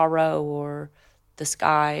indicate sorrow or the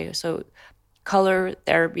sky. So color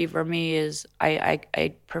therapy for me is I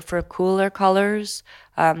prefer cooler colors.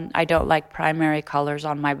 I don't like primary colors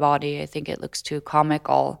on my body. I think it looks too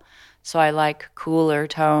comical. So I like cooler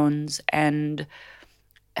tones, and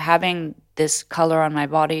having this color on my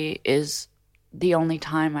body is the only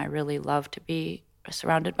time I really love to be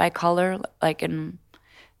surrounded by color. Like in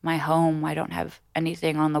my home, I don't have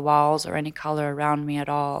anything on the walls or any color around me at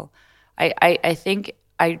all. I think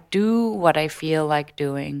I do what I feel like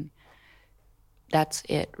doing. That's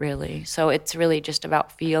it, really. So it's really just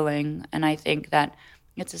about feeling, and I think that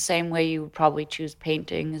it's the same way you would probably choose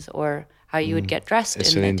paintings or how you would get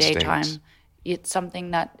dressed in the daytime. It's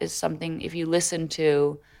something that is something, if you listen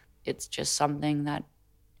to, it's just something that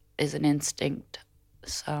is an instinct.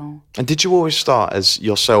 So. And did you always start as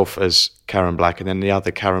yourself as Karen Black, and then the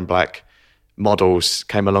other Karen Black models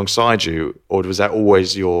came alongside you, or was that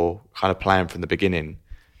always your kind of plan from the beginning?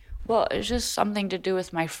 Well, it was just something to do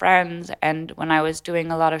with my friends. And when I was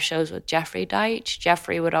doing a lot of shows with Jeffrey Deitch,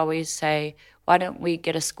 Jeffrey would always say, why don't we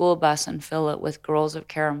get a school bus and fill it with girls of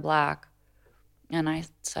Karen Black? And I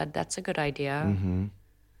said, that's a good idea. Mm-hmm.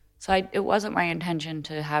 So it wasn't my intention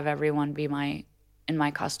to have everyone be in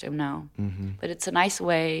my costume, no. Mm-hmm. But it's a nice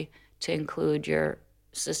way to include your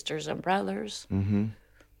sisters and brothers. Mm-hmm.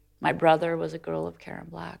 My brother was a girl of Karen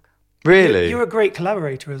Black. Really? You're a great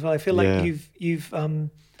collaborator as well. I feel like you've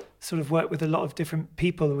sort of worked with a lot of different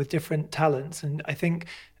people with different talents, and I think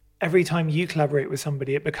every time you collaborate with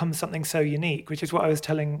somebody, it becomes something so unique, which is what I was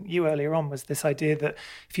telling you earlier on, was this idea that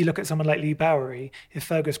if you look at someone like Leigh Bowery, if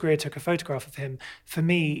Fergus Greer took a photograph of him, for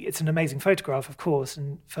me, it's an amazing photograph, of course,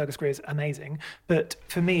 and Fergus Greer is amazing, but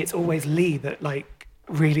for me, it's always Leigh that, like,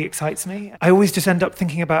 really excites me. I always just end up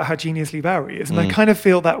thinking about how genius Leigh Bowery is, and I kind of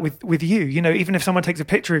feel that with you. You know, even if someone takes a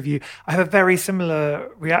picture of you, I have a very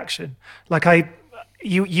similar reaction. Like,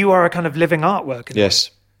 you are a kind of living artwork.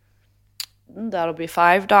 Yes. That'll be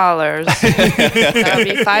 $5. That'll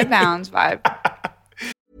be £5. $5.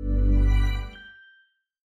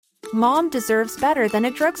 Mom deserves better than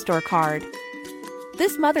a drugstore card.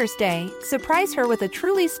 This Mother's Day, surprise her with a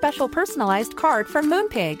truly special personalized card from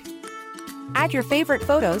Moonpig. Add your favorite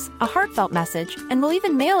photos, a heartfelt message, and we'll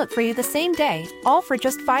even mail it for you the same day, all for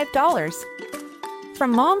just $5.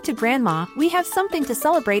 From mom to grandma, we have something to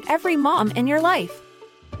celebrate every mom in your life.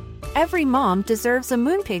 Every mom deserves a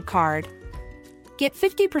Moonpig card. Get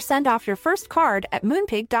 50% off your first card at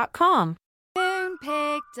moonpig.com.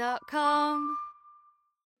 Moonpig.com.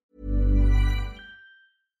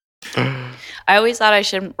 I always thought I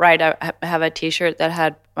should have a T-shirt that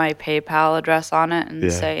had my PayPal address on it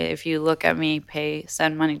and say, "If you look at me,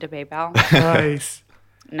 send money to PayPal." Nice.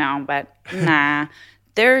 No, but nah.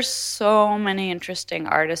 There's so many interesting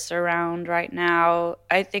artists around right now.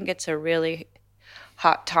 I think it's a really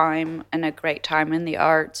hot time and a great time in the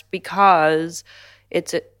arts because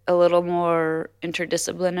it's a little more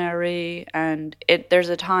interdisciplinary, and there's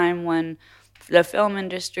a time when the film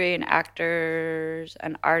industry and actors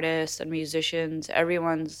and artists and musicians,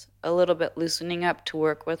 everyone's a little bit loosening up to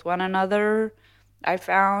work with one another. I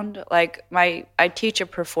found, like, I teach a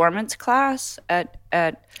performance class at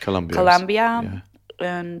Columbia.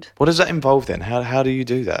 And what does that involve then? How do you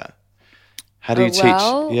do that? How do you teach?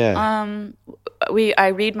 Yeah. I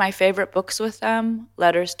read my favorite books with them.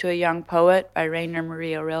 Letters to a Young Poet by Rainer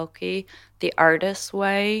Maria Rilke. The Artist's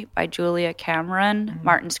Way by Julia Cameron,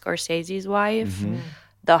 Martin Scorsese's wife.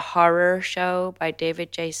 The Horror Show by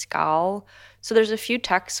David J. Skal. So there's a few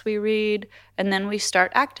texts we read, and then we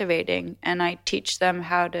start activating. And I teach them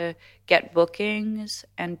how to get bookings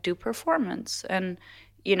and do performance. And,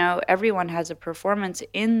 you know, everyone has a performance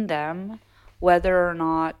in them, whether or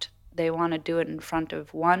not they want to do it in front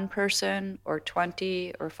of one person or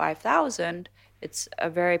 20 or 5,000. It's a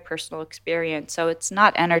very personal experience. So it's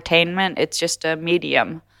not entertainment, it's just a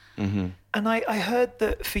medium. And I heard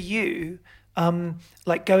that for you,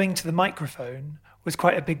 like going to the microphone was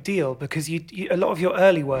quite a big deal because you a lot of your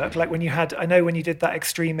early work, like when you did that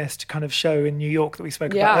Extremist kind of show in New York that we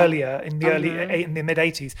spoke about earlier in the in the mid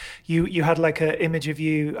 80s, you had like an image of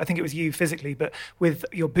you, I think it was you physically, but with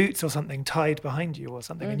your boots or something tied behind you or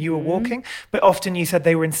something, and you were walking, but often you said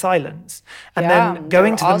they were in silence, and then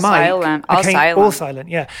going to the mic all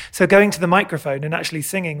silent, so going to the microphone and actually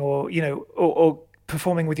singing or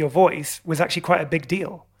performing with your voice was actually quite a big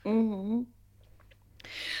deal.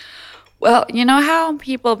 Well, you know how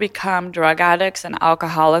people become drug addicts and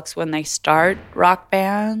alcoholics when they start rock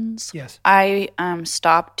bands? Yes. I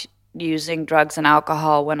stopped using drugs and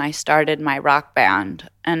alcohol when I started my rock band.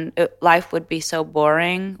 And life would be so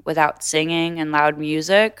boring without singing and loud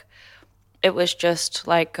music. It was just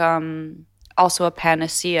like also a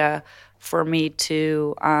panacea for me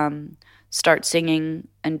to start singing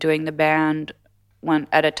and doing the band when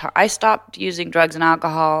at a time. I stopped using drugs and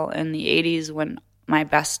alcohol in the 80s when my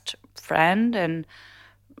best friend and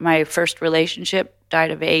my first relationship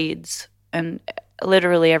died of AIDS, and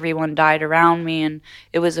literally everyone died around me, and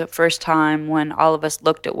it was the first time when all of us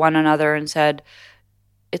looked at one another and said,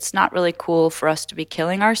 it's not really cool for us to be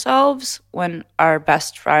killing ourselves when our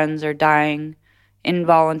best friends are dying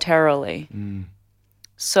involuntarily.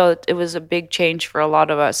 So it was a big change for a lot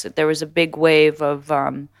of us. There was a big wave of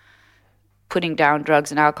putting down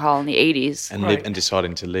drugs and alcohol in the 80s. And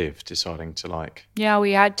deciding to like... Yeah,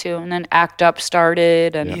 we had to. And then ACT UP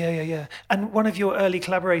started. And Yeah. And one of your early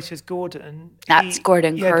collaborators, Gordon... That's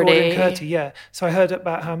Gordon Curdy. Gordon Curdy, yeah. So I heard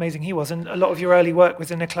about how amazing he was. And a lot of your early work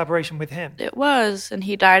was in a collaboration with him. It was. And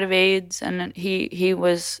he died of AIDS. And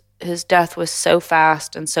his death was so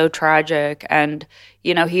fast and so tragic. And,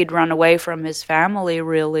 you know, he'd run away from his family,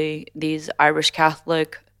 really, these Irish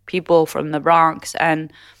Catholic people from the Bronx.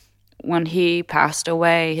 And when he passed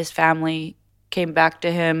away, his family came back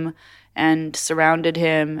to him and surrounded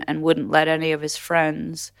him and wouldn't let any of his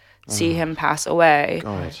friends see him pass away.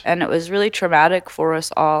 God. And it was really traumatic for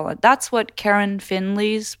us all. And that's what Karen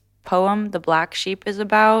Finley's poem, The Black Sheep, is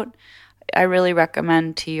about. I really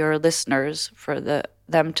recommend to your listeners for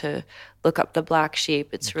them to look up The Black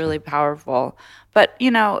Sheep. It's really powerful. But, you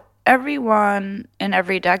know, everyone in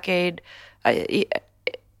every decade...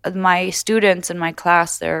 my students in my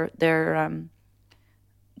class, they're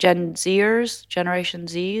Gen Zers, Generation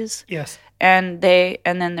Zs. Yes. And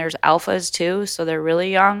then there's alphas too, so they're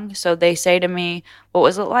really young. So they say to me, what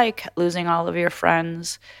was it like losing all of your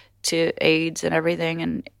friends to AIDS and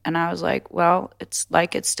everything? And I was like, well, it's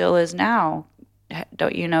like it still is now.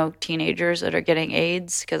 Don't you know teenagers that are getting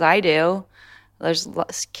AIDS? Because I do.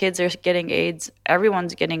 Kids are getting AIDS.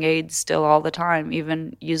 Everyone's getting AIDS still all the time,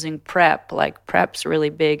 even using PrEP. Like PrEP's really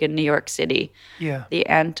big in New York City. Yeah. The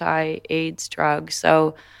anti-AIDS drug.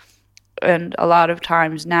 So, and a lot of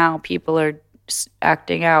times now people are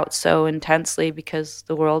acting out so intensely because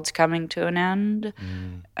the world's coming to an end.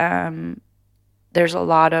 There's a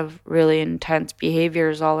lot of really intense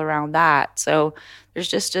behaviors all around that. So there's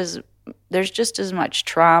just as much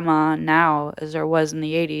trauma now as there was in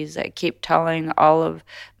the 80s. I keep telling all of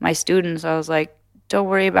my students, I was like, don't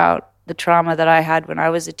worry about the trauma that I had when I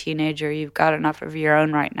was a teenager. You've got enough of your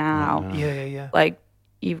own right now. Yeah. Like,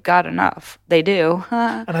 you've got enough. They do.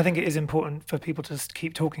 And I think it is important for people to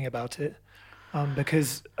keep talking about it.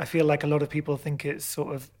 Because I feel like a lot of people think it's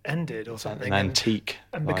sort of ended or something. An antique.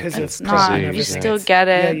 And because it's of not. prison and You everything, still it's- get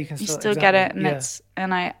it. Yeah, you can you still, still exactly. get it.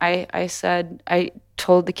 And yeah. I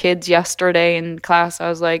told the kids yesterday in class, I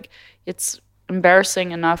was like, it's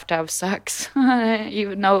embarrassing enough to have sex,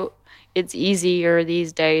 even though it's easier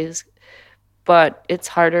these days, but it's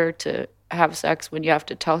harder to have sex when you have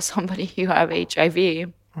to tell somebody you have HIV.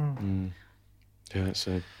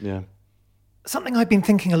 Yeah. Something I've been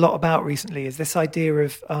thinking a lot about recently is this idea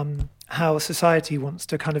of how society wants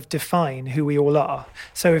to kind of define who we all are.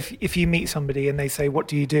 So if you meet somebody and they say, what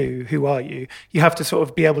do you do? Who are you? You have to sort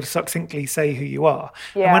of be able to succinctly say who you are.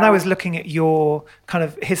 Yeah. And when I was looking at your kind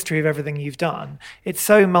of history of everything you've done, it's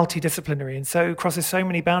so multidisciplinary and so crosses so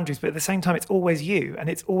many boundaries, but at the same time, it's always you. And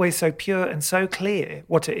it's always so pure and so clear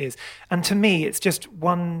what it is. And to me, it's just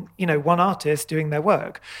one artist doing their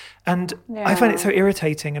work. And I find it so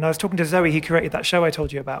irritating. And I was talking to Zoe, who curated that show I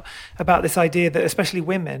told you about this idea that especially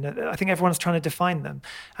women, I think everyone's trying to define them.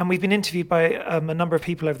 And we've been interviewed by a number of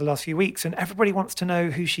people over the last few weeks, and everybody wants to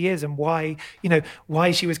know who she is and why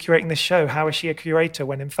she was curating this show. How is she a curator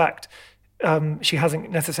when in fact she hasn't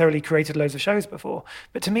necessarily created loads of shows before?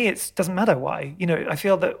 But to me, it doesn't matter why. I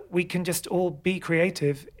feel that we can just all be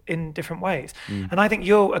creative in different ways. And I think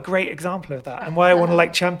you're a great example of that, and why I want to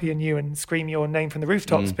champion you and scream your name from the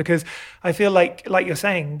rooftops, because I feel like you're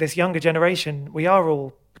saying, this younger generation, we are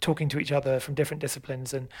all talking to each other from different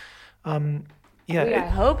disciplines. And I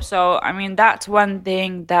hope so. I mean, that's one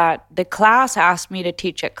thing that the class asked me to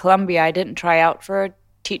teach at Columbia. I didn't try out for a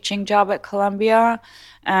teaching job at Columbia.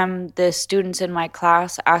 The students in my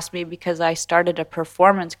class asked me because I started a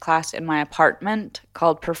performance class in my apartment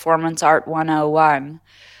called Performance Art 101.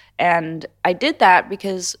 And I did that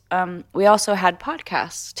because we also had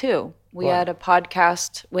podcasts too. We had a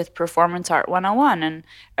podcast with Performance Art 101, and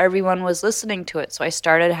everyone was listening to it. So I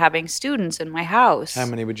started having students in my house. How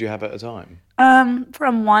many would you have at a time?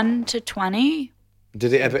 From 1 to 20.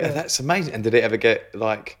 Did it ever? That's amazing. And did it ever get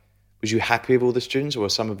was you happy with all the students, or were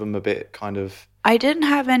some of them a bit kind of? I didn't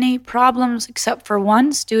have any problems except for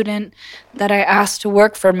one student that I asked to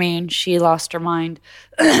work for me, and she lost her mind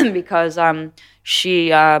because she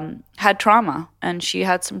had trauma and she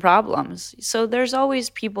had some problems. So there's always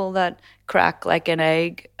people that crack like an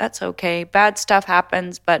egg. That's okay. Bad stuff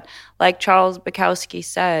happens, but like Charles Bukowski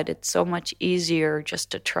said, it's so much easier just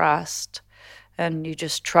to trust, and you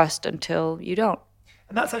just trust until you don't.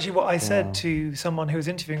 And that's actually what I said to someone who was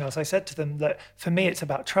interviewing us. I said to them that for me, it's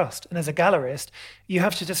about trust. And as a gallerist, you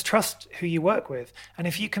have to just trust who you work with. And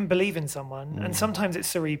if you can believe in someone, and sometimes it's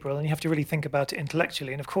cerebral and you have to really think about it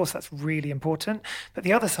intellectually. And of course, that's really important. But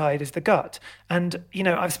the other side is the gut. And,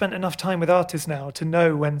 I've spent enough time with artists now to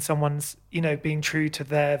know when someone's, being true to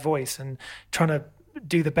their voice and trying to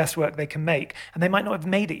do the best work they can make, and they might not have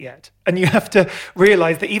made it yet. And you have to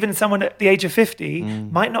realize that even someone at the age of 50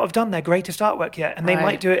 might not have done their greatest artwork yet, and they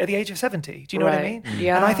might do it at the age of 70. Do you know what I mean?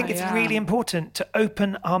 Yeah, and I think it's really important to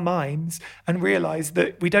open our minds and realize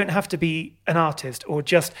that we don't have to be an artist or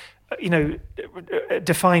just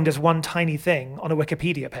defined as one tiny thing on a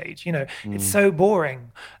Wikipedia page. It's so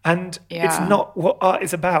boring, and it's not what art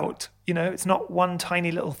is about. It's not one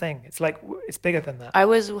tiny little thing. It's it's bigger than that. I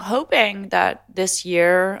was hoping that this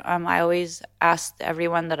year, I always ask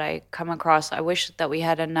everyone that I come across, I wish that we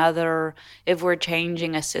had another, if we're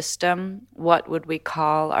changing a system, what would we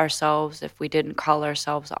call ourselves if we didn't call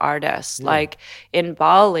ourselves artists? Yeah. Like in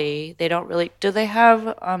Bali, they don't really, do they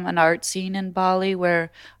have an art scene in Bali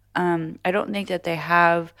where I don't think that they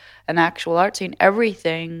have an actual art scene.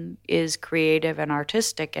 Everything is creative and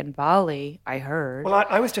artistic in Bali, I heard. Well,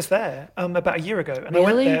 I was just there about a year ago. And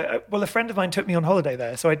really? I went there. Well, a friend of mine took me on holiday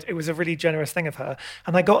there. So it was a really generous thing of her.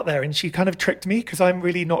 And I got there and she kind of tricked me because I'm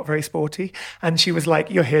really not very sporty. And she was like,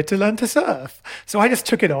 you're here to learn to surf. So I just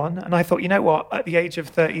took it on. And I thought, you know what? At the age of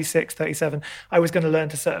 36, 37, I was going to learn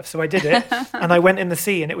to surf. So I did it. And I went in the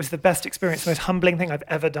sea. And it was the best experience, the most humbling thing I've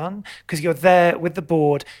ever done. Because you're there with the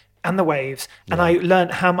board. and the waves, and I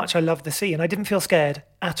learned how much I love the sea, and I didn't feel scared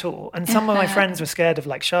at all. And some of my friends were scared of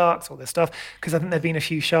like sharks, all this stuff, because I think there'd been a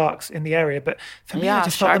few sharks in the area. But for me, I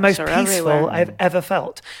just felt the most sharks peaceful are everywhere. I've ever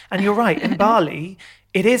felt. And you're right, in Bali,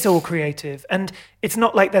 it is all creative, and it's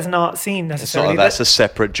not like there's an art scene It's not necessarily. like that's a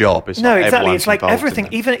separate job. It's No, like exactly. everyone's It's like involved in everything.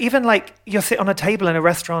 it. Even like you'll sit on a table in a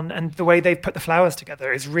restaurant, and the way they've put the flowers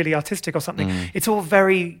together is really artistic or something. It's all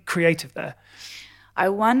very creative there. I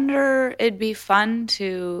wonder, it'd be fun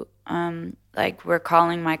to, like we're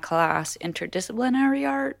calling my class interdisciplinary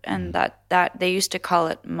art, and that they used to call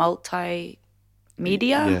it multimedia.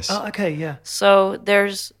 Yes. Oh, okay, yeah. So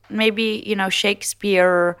there's maybe,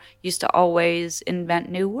 Shakespeare used to always invent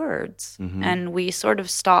new words. And we sort of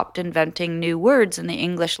stopped inventing new words in the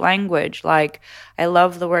English language. Like, I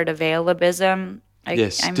love the word availabilism.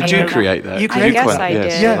 Yes. I Did you made create that? You I guess Well, I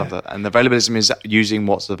yes, did. I love that. And availabilism is using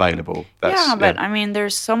what's available. But I mean,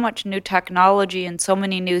 there's so much new technology and so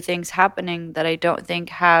many new things happening that I don't think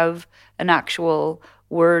have an actual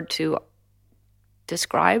word to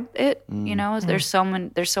describe it. There's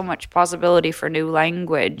so much possibility for new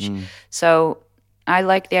language. So I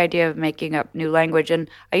like the idea of making up new language. And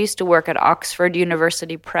I used to work at Oxford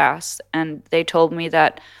University Press, and they told me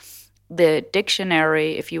that the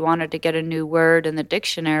dictionary, if you wanted to get a new word in the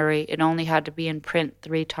dictionary, it only had to be in print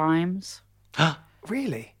 3 times.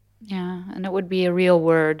 Really? Yeah, and it would be a real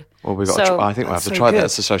word. Well, we got. I think we'll have to so try that good.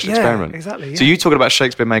 as a social Yeah, experiment. exactly, So yeah. you talking about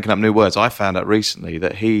Shakespeare making up new words? I found out recently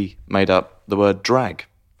that he made up the word drag,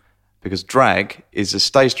 because drag is a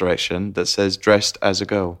stage direction that says dressed as a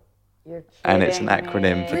girl, and it's an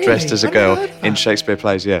acronym for dressed as a I've never girl heard in that. Shakespeare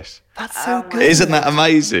plays. Yes, That's so good. isn't that I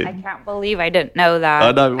amazing? can't believe I didn't know that.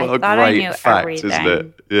 I know, what I a thought I knew great fact, everything. isn't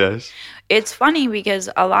it? Yes. It's funny because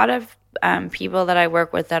a lot of people that I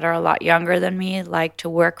work with that are a lot younger than me like to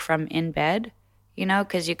work from in bed,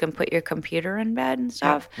 because you can put your computer in bed and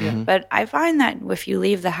stuff. But I find that if you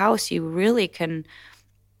leave the house, you really can,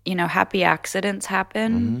 happy accidents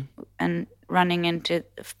happen and running into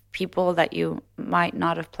people that you might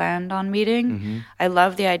not have planned on meeting. I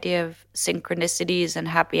love the idea of synchronicities and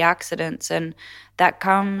happy accidents, and that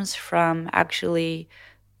comes from actually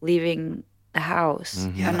leaving the house.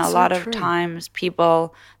 Yeah, And a that's so lot of true. times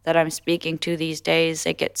people that I'm speaking to these days,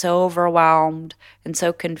 they get so overwhelmed and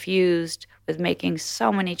so confused with making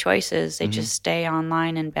so many choices. They just stay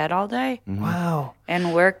online in bed all day Wow.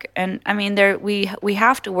 and work. And I mean, we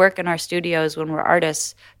have to work in our studios when we're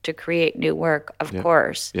artists to create new work, of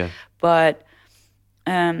course. Yeah. But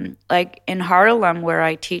like in Harlem, where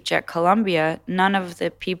I teach at Columbia, none of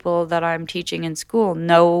the people that I'm teaching in school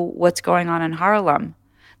know what's going on in Harlem.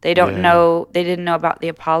 They don't know. They didn't know about the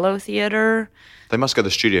Apollo Theater. They must go to the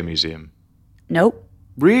Studio Museum. Nope.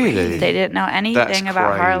 Really? They didn't know anything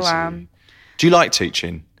about crazy. Harlem. Do you like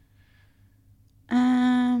teaching?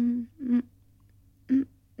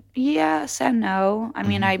 Yes and no. I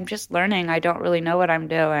mean, I'm just learning. I don't really know what I'm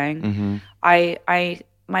doing. Mm-hmm.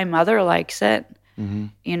 My mother likes it,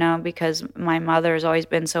 because my mother has always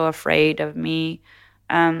been so afraid of me.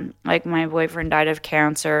 Like my boyfriend died of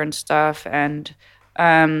cancer and stuff, and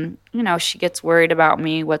she gets worried about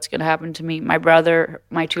me, what's going to happen to me. My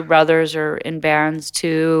 2 brothers are in bands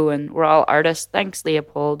too, and we're all artists. Thanks,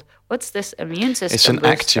 Leopold. What's this immune system It's an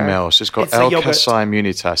booster? Actimel, so it's got It's a yogurt. L-Casei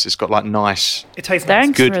Immunitas. It's got like nice, It tastes nice.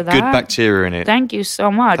 Thanks good for that. bacteria in it. Thank you so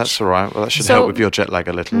much. That's all right. Well, that should So, help with your jet lag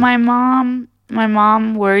a little. My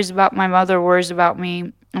mom worries about my mother, worries about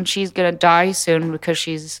me, and she's going to die soon because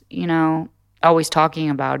she's, always talking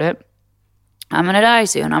about it. I'm going to die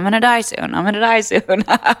soon. I'm going to die soon. I'm going to die soon.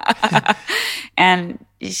 And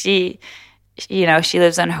she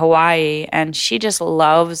lives in Hawaii, and she just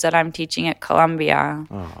loves that I'm teaching at Columbia.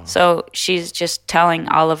 So she's just telling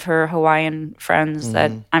all of her Hawaiian friends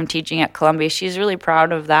that I'm teaching at Columbia. She's really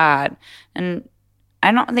proud of that. And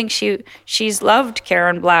I don't think she's loved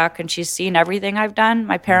Karen Black, and she's seen everything I've done.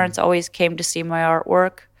 My parents always came to see my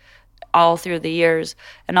artwork all through the years.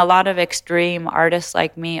 And a lot of extreme artists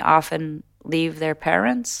like me often leave their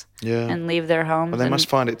parents and leave their homes. Well, they and must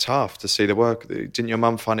find it tough to see the work. Didn't your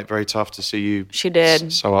mum find it very tough to see you? She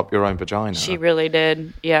did. Sew up your own vagina. She really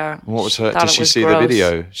did, yeah. What was her? Thought Did it she was see the gross.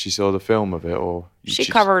 video? She saw the film of it, or She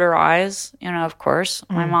covered her eyes, of course.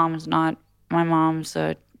 My mom's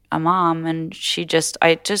a mom, and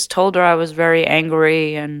I just told her I was very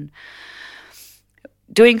angry, and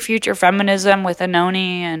doing Future Feminism with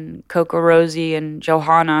Anoni and Coco Rosie and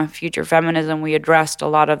Johanna, Future Feminism, we addressed a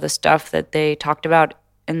lot of the stuff that they talked about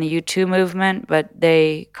in the U2 movement, but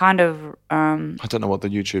they kind of I don't know what the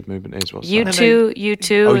YouTube movement is. What's that?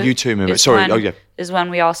 U2 Oh, U2 movement. is Sorry. when- is when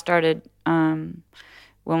we all started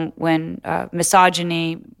when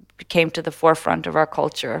misogyny came to the forefront of our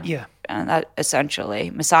culture. Yeah. And that essentially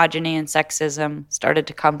misogyny and sexism started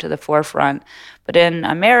to come to the forefront. But in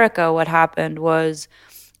America, what happened was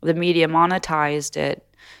the media monetized it.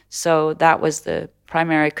 So that was the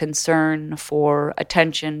primary concern for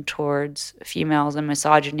attention towards females and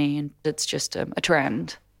misogyny. And it's just a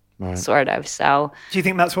trend, sort of. So do you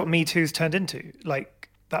think that's what Me Too's turned into? Like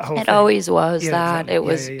that whole it thing? always was that.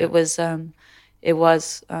 Exactly. It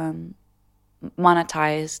was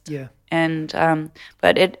monetized. Yeah. And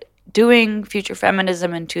but doing Future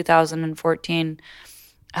Feminism in 2014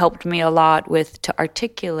 helped me a lot to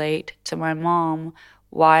articulate to my mom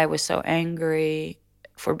why I was so angry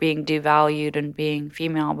for being devalued and being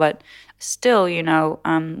female. But still,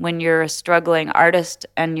 when you're a struggling artist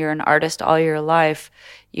and you're an artist all your life,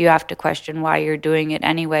 you have to question why you're doing it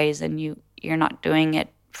anyways, and you're not doing it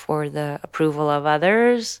for the approval of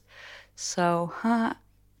others. So,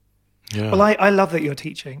 Yeah. Well, I love that you're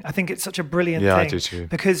teaching. I think it's such a brilliant thing. I do too.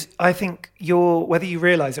 Because I think whether you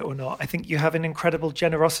realize it or not, I think you have an incredible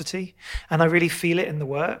generosity, and I really feel it in the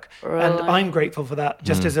work. Really? And I'm grateful for that,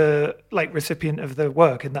 just as a recipient of the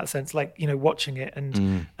work in that sense, watching it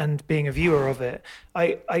and being a viewer of it.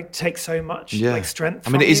 I take so much strength.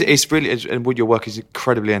 I mean, from it's really, and your work is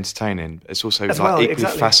incredibly entertaining. It's also equally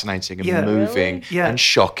fascinating and moving and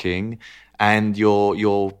shocking, and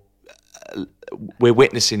we're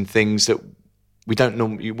witnessing things that we don't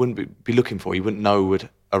normally, you wouldn't be looking for, you wouldn't know would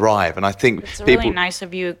arrive. And I think it's really nice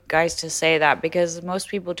of you guys to say that, because most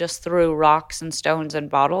people just threw rocks and stones and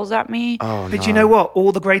bottles at me. But you know what?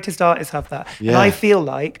 All the greatest artists have that. Yeah. And I feel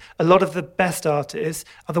like a lot of the best artists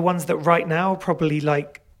are the ones that right now probably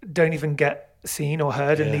don't even get seen or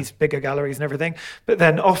heard in these bigger galleries and everything. But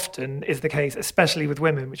then often is the case, especially with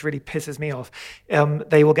women, which really pisses me off.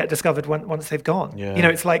 They will get discovered once they've gone. Yeah.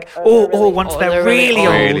 It's like, or once they're really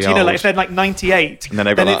old. Really old. Like if they're like 98, and then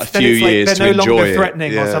they've got a few years to they're no enjoy longer it.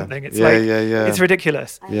 threatening or something. It's it's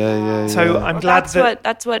ridiculous. So I'm glad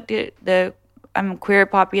that's what the queer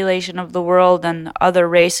population of the world and other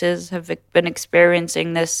races have been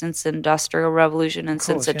experiencing this since the Industrial Revolution and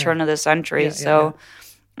since the turn of the century.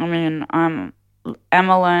 I mean,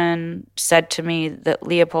 Emmeline said to me that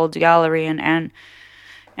Leopold's gallery and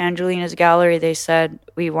Angelina's gallery, they said,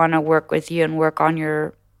 we want to work with you and work on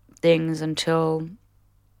your things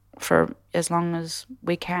for as long as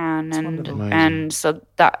we can. And so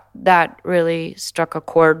that really struck a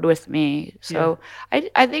chord with me. So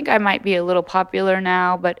I think I might be a little popular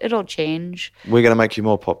now, but it'll change. We're going to make you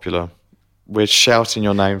more popular. We're shouting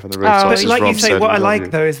your name from the rooftops. But like you say, what I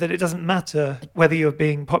like though is that it doesn't matter whether you're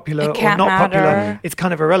being popular or not popular. It's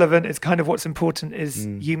kind of irrelevant. It's kind of what's important is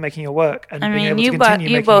you making your work and being able to continue making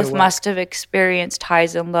your work. You both must have experienced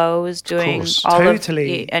highs and lows doing all of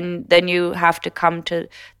and then you have to come to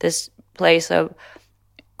this place of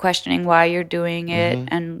questioning why you're doing it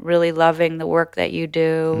and really loving the work that you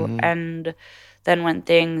do. And then when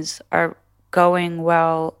things are going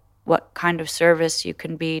well, what kind of service you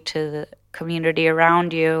can be to the community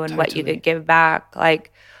around you and what you could give back.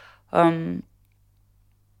 Like, the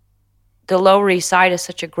Lower East Side is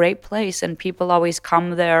such a great place, and people always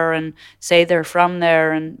come there and say they're from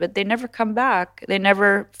there, but they never come back. They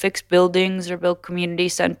never fix buildings or build community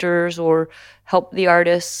centers or help the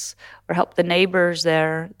artists or help the neighbors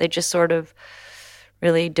there. They just sort of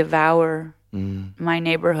really devour my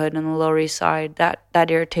neighborhood in the Lower East Side. That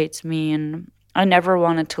irritates me, and I never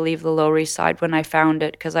wanted to leave the Lower East Side when I found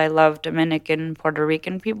it because I love Dominican and Puerto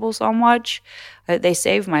Rican people so much. They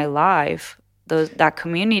saved my life. That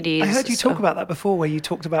community. I heard you talk about that before, where you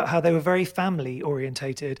talked about how they were very family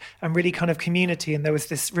orientated and really kind of community, and there was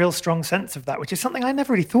this real strong sense of that, which is something I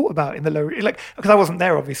never really thought about in the Lower East, because I wasn't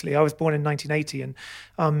there, obviously. I was born in 1980,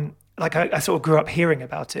 and I sort of grew up hearing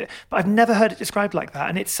about it, but I've never heard it described like that.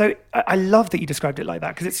 And it's so, I love that you described it like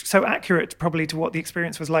that, because it's so accurate probably to what the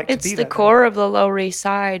experience was like to be there. It's the core of the Lower East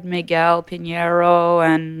Side. Miguel Pinheiro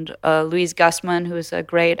and Luis Guzman, who is a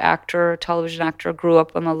great actor, television actor, grew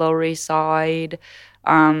up on the Lower East Side.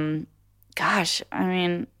 The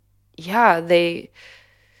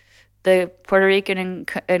Puerto Rican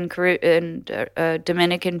and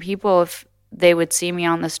Dominican people, if they would see me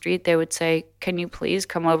on the street, they would say, "Can you please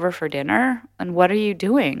come over for dinner? And what are you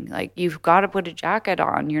doing? Like, you've got to put a jacket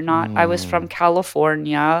on. You're not." I was from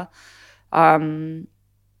California. And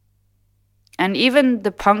even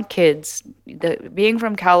the punk kids, being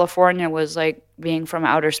from California was like being from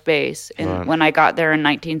outer space. When I got there in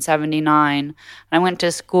 1979, I went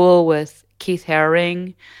to school with Keith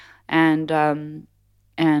Haring and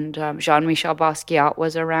Jean-Michel Basquiat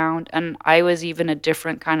was around, and I was even a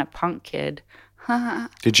different kind of punk kid.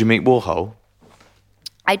 Did you meet Warhol?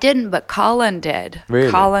 I didn't, but Colin did.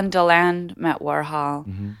 Really? Colin Deland met Warhol.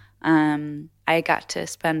 I got to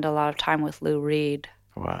spend a lot of time with Lou Reed.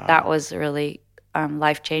 Wow. That was really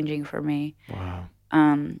life-changing for me. Wow.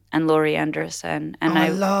 And Laurie Anderson. And I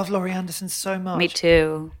love Laurie Anderson so much. Me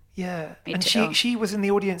too. Yeah. Me and too. she was in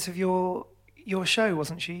the audience of your show,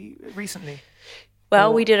 wasn't she, recently?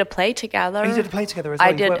 Well, we did a play together. Oh, you did a play together as well.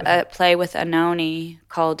 I You did worked with her. a play with Anoni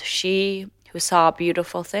called She Who Saw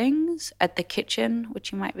Beautiful Things at the Kitchen,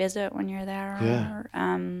 which you might visit when you're there. Yeah.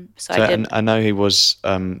 So I did. And I know he was.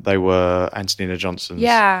 They were Antonina Johnson's.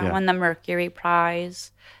 Yeah, won the Mercury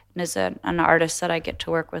Prize, and is an artist that I get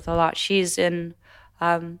to work with a lot. She's in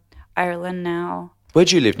Ireland now. Where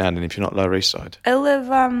do you live now, then, if you're not Lower East Side? I live.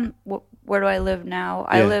 Where do I live now?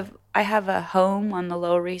 I have a home on the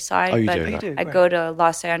Lower East Side, Oh, you but do? You do, I right. go to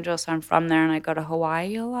Los Angeles. I'm from there, and I go to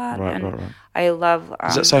Hawaii a lot. Right, and right. I love.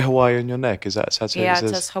 Does that say Hawaii on your neck? Is that how Yeah, it it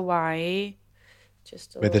says? says Hawaii.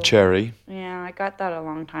 Just With a little- cherry. Yeah, I got that a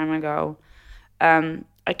long time ago.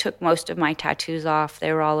 I took most of my tattoos off.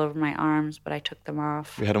 They were all over my arms, but I took them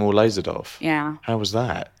off. We had them all lasered off. Yeah, it How was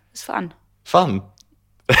that? was fun. Fun.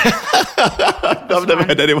 I've never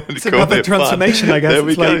had anyone call another it fun. transformation, I guess. There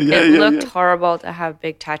we It's go. like- Yeah, It yeah, looked yeah. horrible to have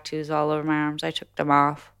big tattoos all over my arms. I took them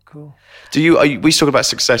off. Cool. We talked about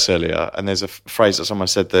success earlier, and there's a phrase that someone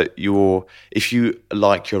said that if you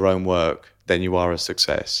like your own work, then you are a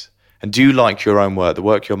success. And do you like your own work, the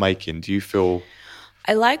work you're making? Do you feel?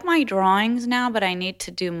 I like my drawings now, but I need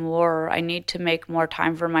to do more. I need to make more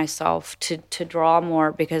time for myself to draw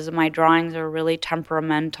more because my drawings are really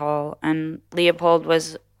temperamental. And Leopold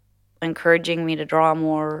was encouraging me to draw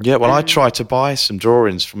more. Yeah, well, I and- tried to buy some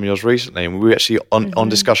drawings from yours recently, and we were actually on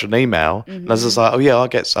discussion email. And I was just like, "Oh yeah, I'll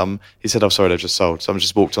get some." He said, "Oh, sorry, they're just sold." So I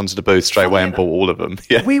just walked onto the booth straight away and bought all of them.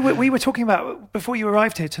 Yeah, We were talking about, before you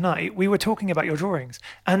arrived here tonight, we were talking about your drawings.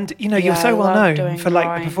 And, you're Yeah, so I well love known doing for like the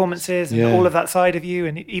drawings. performances and Yeah. all of that side of you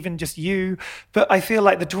and even just you. But I feel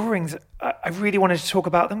like the drawings, I really wanted to talk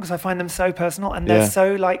about them because I find them so personal and they're Yeah.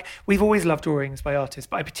 so like, we've always loved drawings by artists,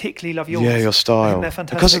 but I particularly love yours. yeah, your I think style. they're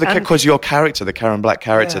fantastic. Because of And- because your character, the Karen Black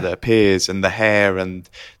character Yeah. that appears, and the hair, and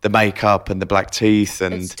the makeup, and the black teeth,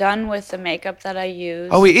 and It's done with the makeup that I use.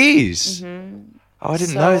 oh, it is. Oh, I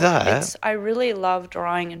didn't know that. I really love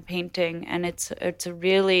drawing and painting, and it's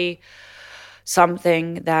really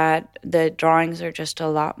something that the drawings are just a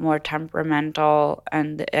lot more temperamental,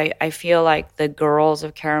 and I feel like the girls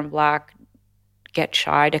of Karen Black get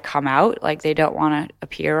shy to come out, like they don't want to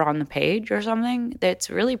appear on the page or something. It's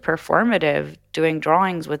really performative doing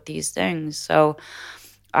drawings with these things. So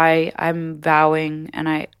I'm vowing, and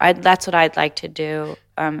I that's what I'd like to do,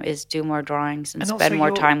 is do more drawings and And also spend more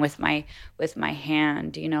you're- time with my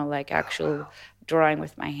hand, like actual drawing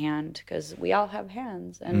with my hand, because we all have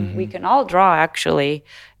hands and we can all draw actually.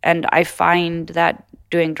 And I find that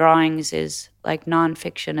doing drawings is like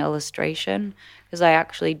nonfiction illustration, because I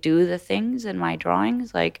actually do the things in my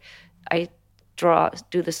drawings. Like I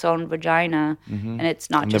do the sewn vagina, and it's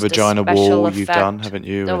not And the just vagina a special wall effect. you've done, haven't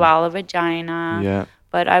you? The And- wall of vagina. Yeah.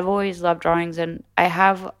 But I've always loved drawings, and I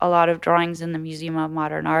have a lot of drawings in the Museum of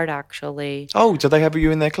Modern Art, actually. Oh, do they have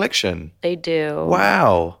you in their collection? They do.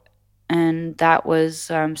 Wow. And that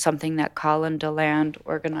was something that Colin Deland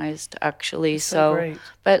organized, actually. so great.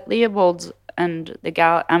 But Leopold's and the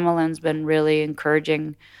gal Emmeline's been really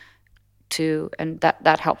encouraging and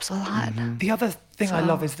that helps a lot. The other thing I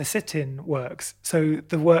love is the sit-in works. So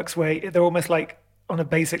the works where they're almost like on a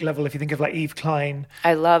basic level, if you think of like Yves Klein.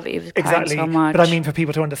 I love Yves Klein Exactly. so much. But I mean, for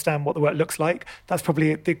people to understand what the work looks like, that's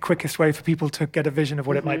probably the quickest way for people to get a vision of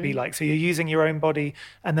what it might be like. So you're using your own body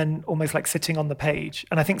and then almost like sitting on the page.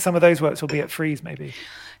 And I think some of those works will be at Frieze maybe.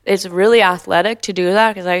 It's really athletic to do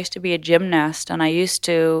that, because I used to be a gymnast, and I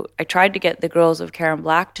tried to get the girls of Karen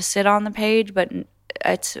Black to sit on the page, but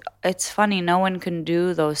it's funny, no one can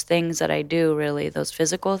do those things that I do, really, those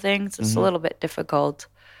physical things. It's a little bit difficult.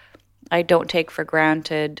 I don't take for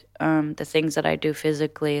granted the things that I do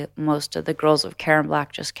physically. Most of the girls of Karen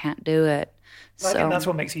Black just can't do it. I So think that's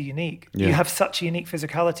what makes you unique. Yeah. You have such a unique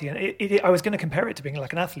physicality. And I was going to compare it to being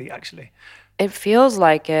like an athlete, actually. it feels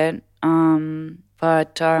like it,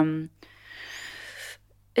 but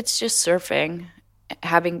it's just surfing.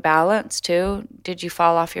 Having balance too. Did you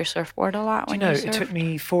fall off your surfboard a lot when you surfed? It took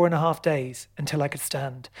me 4.5 days until I could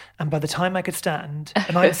stand. And by the time I could stand,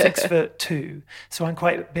 and I'm 6'2", so I'm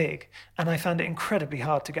quite big, and I found it incredibly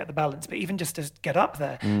hard to get the balance, but even just to get up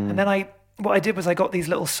there. And then what I did was I got these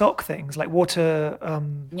little sock things, like water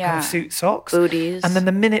kind of suit socks. Booties. And then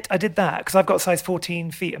the minute I did that, because I've got size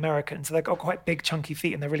 14 feet American, so they've got quite big chunky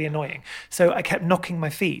feet and they're really annoying. So I kept knocking my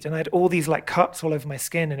feet and I had all these like cuts all over my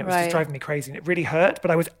skin and it was just driving me crazy and it really hurt,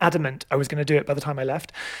 but I was adamant I was going to do it by the time I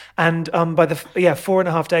left. And by the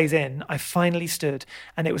 4.5 days in, I finally stood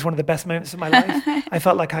and it was one of the best moments of my life. I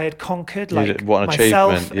felt like I had conquered like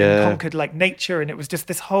myself and conquered like nature, and it was just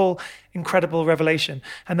this whole incredible revelation.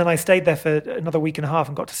 And then I stayed there for another week and a half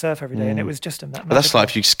and got to surf every day, and it was just But that's like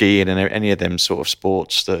if you ski in any of them sort of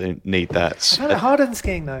sports that need that. I found it harder than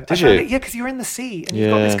skiing though. Did you? Because you're in the sea and you've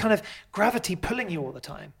got this kind of gravity pulling you all the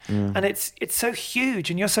time, and it's so huge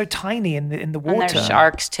and you're so tiny in the water. And there's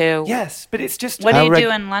sharks too. Yes, but it's just what do you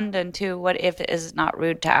do in London too? What if it is not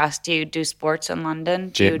rude to ask? Do you do sports in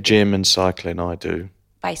London? Gym and cycling, I do.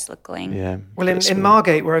 Bicycling. Yeah. Well, in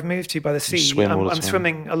Margate, where I've moved to by the sea, I'm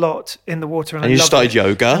swimming a lot in the water. And you started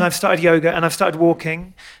yoga? And I've started yoga and I've started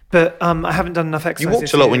walking, but I haven't done enough exercise. You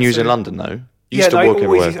walked a lot when you was in London, though? I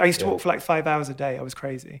used to walk for like 5 hours a day. I was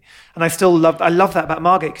crazy. And I love that about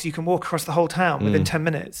Margate because you can walk across the whole town within 10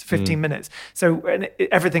 minutes, 15 minutes. So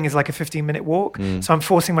everything is like a 15-minute walk. So I'm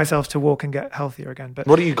forcing myself to walk and get healthier again. But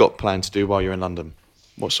what do you got planned to do while you're in London?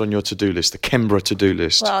 What's on your to-do list, the Kembra to-do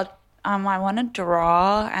list? Well, I want to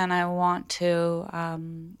draw and I want to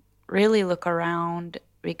really look around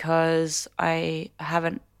because I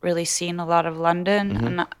haven't really seen a lot of London,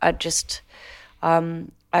 and I just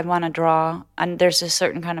I want to draw. And there's a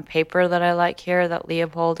certain kind of paper that I like here that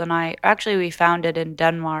Leopold and I we found it in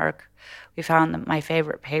Denmark. We found my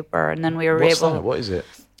favorite paper, and then we were able. What is it?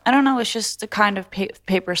 I don't know. It's just the kind of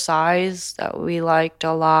paper size that we liked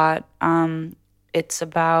a lot. It's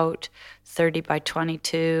about 30 by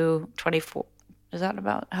 22, 24. Is that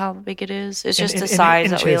about how big it is? It's just the size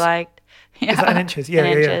that we liked. Yeah. Is that in inches? Yeah,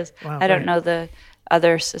 in inches. Wow, I don't know the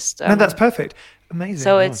other system. No, that's perfect. Amazing.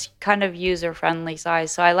 So it's kind of user-friendly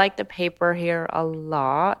size. So I like the paper here a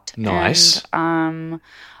lot. Nice. And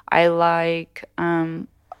I like a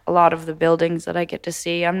lot of the buildings that I get to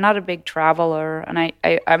see. I'm not a big traveler, and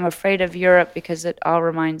I'm afraid of Europe because it all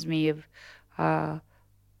reminds me of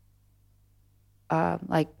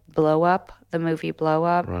like Blow Up, the movie Blow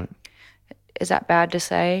Up. Right. Is that bad to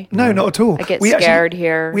say? No, not at all. I get scared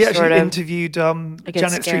here. We actually interviewed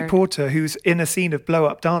Janet Street Porter, who's in a scene of Blow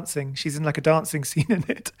Up dancing. She's in like a dancing scene in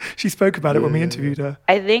it. She spoke about it when we interviewed her.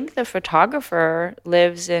 I think the photographer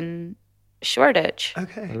lives in Shoreditch.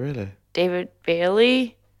 Okay. Oh, really? David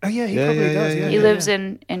Bailey. Oh, yeah, he probably does. Yeah, he lives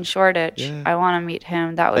in Shoreditch. Yeah. I want to meet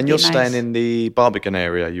him. That would be nice. And you're staying in the Barbican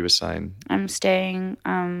area, you were saying? I'm staying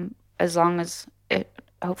as long as it,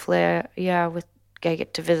 hopefully, I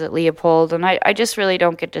get to visit Leopold. And I just really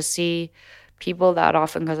don't get to see people that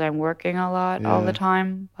often because I'm working a lot all the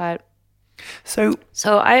time. But so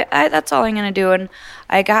I that's all I'm gonna do. And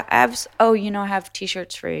I have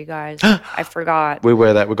T-shirts for you guys. I forgot. We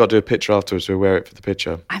wear that. We've got to do a picture afterwards. We'll wear it for the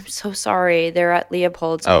picture. I'm so sorry. They're at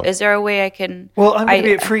Leopold's. Is there a way I can? Well, I'm going to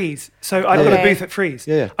be at Freeze, so I've got a booth at Freeze.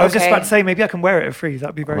 Yeah. I was just about to say maybe I can wear it at Freeze.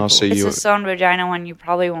 That'd be very cool. It's a sewn vagina one. You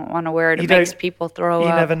probably won't want to wear it. It makes people throw up.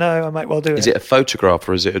 You never know. I might well do it. Is it a photograph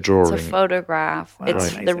or is it a drawing? It's a photograph. Wow,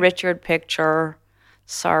 it's the Richard picture.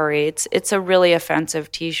 Sorry, it's a really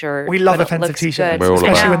offensive T-shirt. We love offensive T-shirts,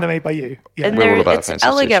 especially when they're made by you. Yeah. And it's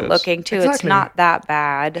elegant looking too. Exactly. It's not that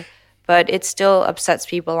bad, but it still upsets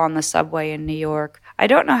people on the subway in New York. I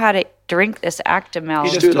don't know how to drink this Actimel.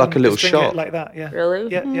 You just do it like a little shot, like that. Yeah.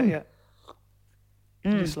 Really? Yeah.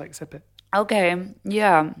 Just like sip it. Okay.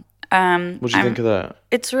 Yeah. What do you think of that?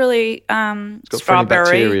 It's really it's got strawberry.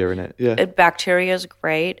 Bacteria in it. Yeah. Bacteria is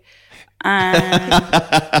great.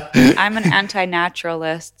 I'm an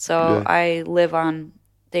anti-naturalist, so I live on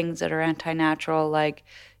things that are anti-natural, like,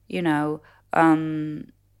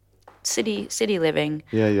 city living.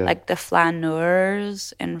 Yeah. Like the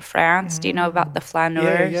flaneurs in France. Do you know about the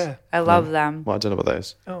flaneurs? Yeah. I love them. Well, I don't know what that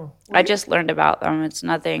is. Oh. I just learned about them. It's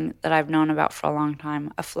nothing that I've known about for a long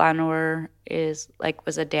time. A flaneur was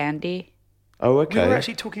a dandy. Oh, okay. We were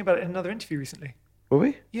actually talking about it in another interview recently. Were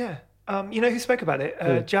we? Yeah. You know who spoke about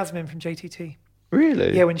it? Jasmine from JTT.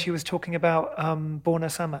 Really? Yeah, when she was talking about Borna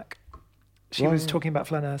Samak. She was talking about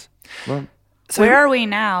flaneurs. Right. So, where are we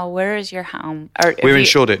now? Where is your home? We're in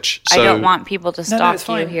Shoreditch. So I don't want people to stalk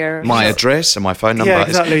you here. My address and my phone number. Yeah,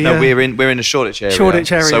 exactly. We're in the Shoreditch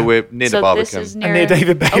area. So we're near the Barbican. This is near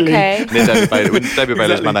David Bailey. Okay. Near David Bailey. David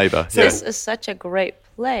Bailey's my neighbour. So this is such a great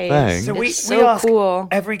place. Thanks. So we ask cool.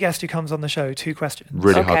 every guest who comes on the show 2 questions.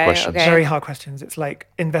 Really hard questions. Okay. Very hard questions. It's like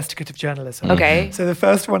investigative journalism. Okay. So the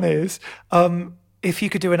first one is, if you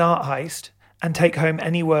could do an art heist and take home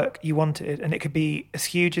any work you wanted, and it could be as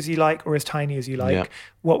huge as you like or as tiny as you like,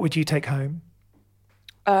 what would you take home?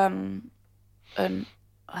 And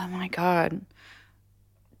oh my God,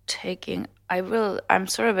 I'm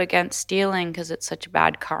sort of against stealing because it's such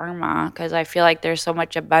bad karma, because I feel like there's so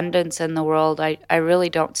much abundance in the world. I really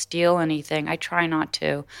don't steal anything. I try not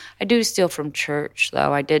to. I do steal from church,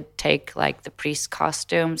 though. I did take like the priest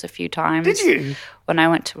costumes a few times. Did you? When I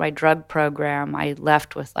went to my drug program, I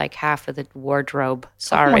left with like half of the wardrobe. Oh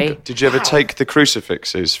Sorry. Did you ever take the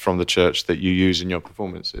crucifixes from the church that you use in your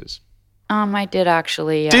performances? I did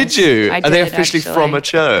actually. Yes. Did you? I Are they did, officially actually. from a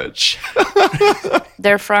church?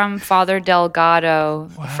 They're from Father Delgado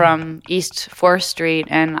from East 4th Street.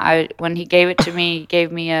 And when he gave it to me, he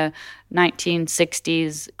gave me a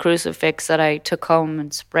 1960s crucifix that I took home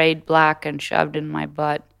and sprayed black and shoved in my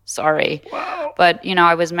butt. Sorry. Wow. But,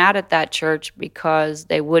 I was mad at that church because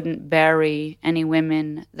they wouldn't bury any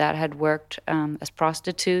women that had worked as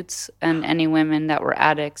prostitutes and any women that were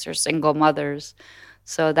addicts or single mothers.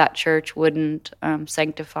 So that church wouldn't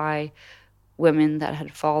sanctify women that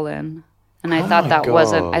had fallen, and I thought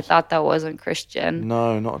that wasn't Christian.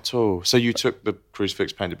 No, not at all. So you took the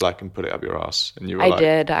crucifix painted black and put it up your ass, and you were I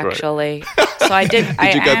did actually. So I did.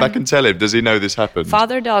 Did you go back and tell him? Does he know this happened?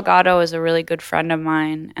 Father Delgado is a really good friend of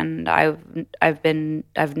mine, and I've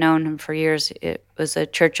known him for years. It was a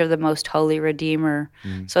Church of the Most Holy Redeemer.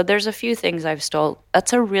 So there's a few things I've stole.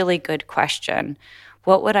 That's a really good question.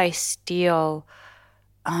 What would I steal?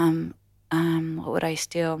 What would I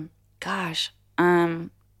steal? Gosh,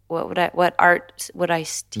 what art would I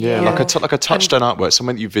steal? Yeah, like a touchstone artwork,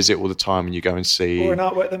 something that you visit all the time and you go and see. Or an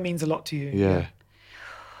artwork that means a lot to you. Yeah.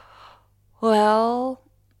 Well,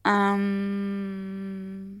 I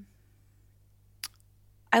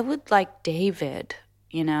would like David,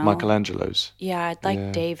 Michelangelo's. Yeah, I'd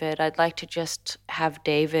like David. I'd like to just have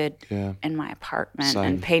David in my apartment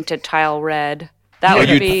and paint it tile red. That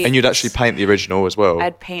would be. And you'd actually paint the original as well.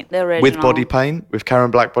 I'd paint the original with body paint, with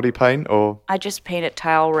Karen Black body paint, or I just paint it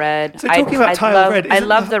tile red. So talking about tile red, I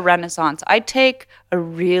love the Renaissance. I'd take a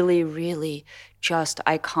really, really just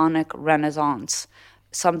iconic Renaissance,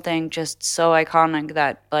 something just so iconic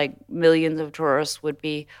that like millions of tourists would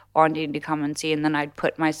be wanting to come and see, and then I'd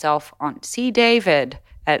put myself on see David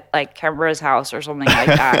at like Canberra's house or something like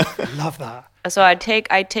that. I love that. So I'd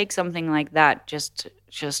take something like that just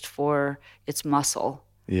for its muscle.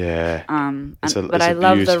 Yeah. But I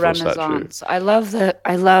love the Renaissance. Statue.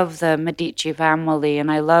 I love the Medici family,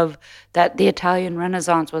 and I love that the Italian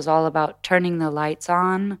Renaissance was all about turning the lights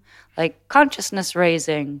on, like consciousness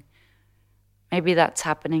raising. Maybe that's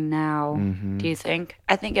happening now. Mm-hmm. Do you think?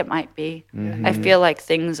 I think it might be. Mm-hmm. I feel like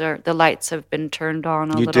the lights have been turned on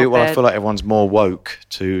a little bit. Well, I feel like everyone's more woke,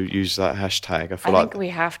 to use that hashtag. I think we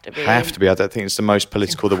have to be. I don't think it's the most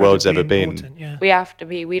political the world's ever been. Yeah. We have to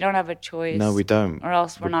be. We don't have a choice. No, we don't. Or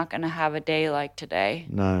else we're not going to have a day like today.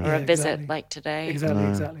 No. Or a visit like today.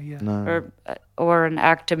 Exactly, yeah. No. Or an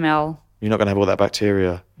Actimel. You're not going to have all that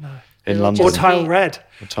bacteria. No. In London. Or tile red.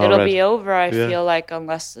 It'll be over, I feel like,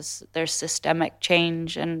 unless there's systemic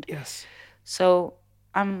change. And so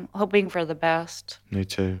I'm hoping for the best. Me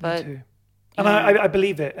too. But, Me too. And I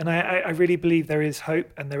believe it. And I really believe there is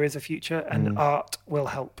hope and there is a future, and art will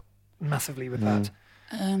help massively with that.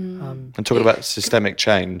 And talking about systemic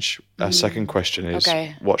change, our second question is,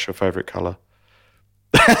 what's your favourite colour?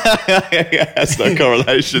 Has no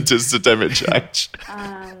correlation to systemic change.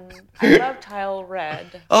 I love tile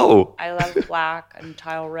red. Oh. I love black and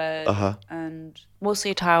tile red. And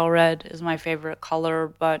mostly tile red is my favorite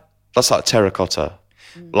color, but... That's like terracotta,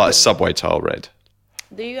 like subway tile red.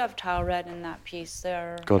 Do you have tile red in that piece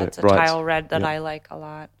there? That's a tile red that I like a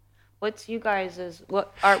lot. What's you guys'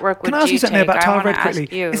 what artwork would you take? Can I ask you something about tile red quickly?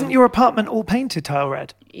 You. Isn't your apartment all painted tile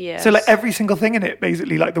red? Yes. So like every single thing in it,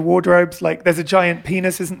 basically, like the wardrobes, like there's a giant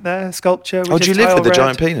penis, isn't there? Sculpture. Do you live with the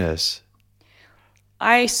giant penis?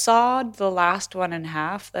 I sawed the last one in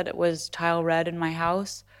half that it was tile red in my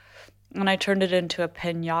house, and I turned it into a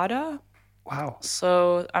piñata. Wow.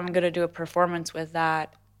 So I'm going to do a performance with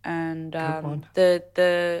that. And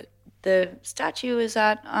the statue is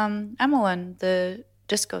at Emmeline, the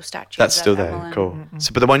disco statue. That's still there. Emmeline. Cool. Mm-hmm.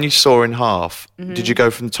 So, but the one you saw in half, did you go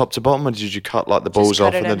from the top to bottom, or did you cut like the balls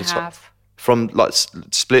off and then the top? Half. From like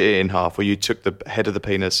split it in half, or you took the head of the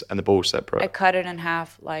penis and the balls separate? I cut it in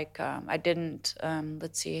half. Like I didn't.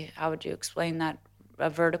 Let's see. How would you explain that? A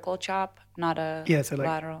vertical chop, not a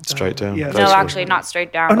lateral. Straight down. No, actually, not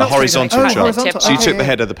straight down. A horizontal chop. Horizontal. So you took the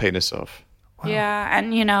head of the penis off. Wow. Yeah,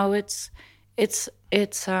 and it's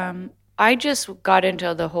I just got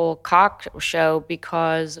into the whole cock show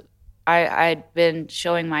because I'd been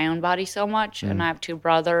showing my own body so much, and I have 2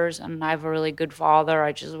 brothers, and I have a really good father.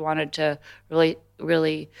 I just wanted to really,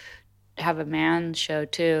 really have a man show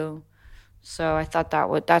too. So I thought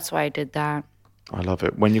that's why I did that. I love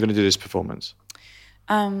it. When are you going to do this performance?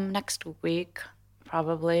 Next week,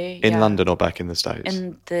 probably. In London or back in the States?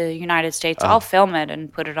 In the United States. I'll film it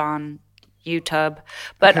and put it on YouTube.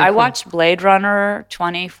 But I watched Blade Runner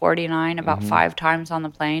 2049 about 5 times on the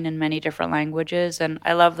plane in many different languages. And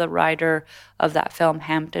I love the writer of that film,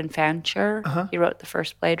 Hampton Fancher. He wrote the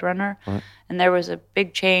first Blade Runner. Right. And there was a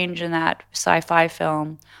big change in that sci-fi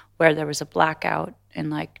film where there was a blackout in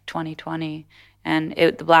like 2020. And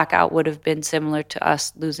the blackout would have been similar to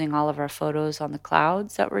us losing all of our photos on the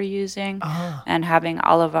clouds that we're using and having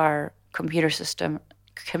all of our computer system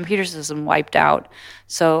wiped out.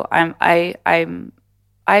 So I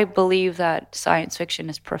believe that science fiction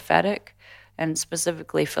is prophetic, and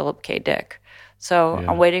specifically Philip K. Dick. So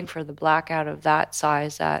I'm waiting for the blackout of that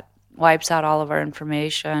size that wipes out all of our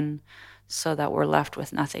information so that we're left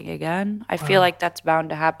with nothing again. I feel like that's bound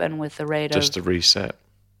to happen with the rate just a reset.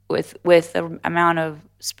 With the amount of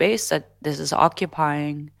space that this is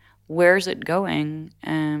occupying. Where's it going?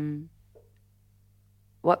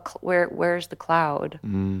 Where's the cloud?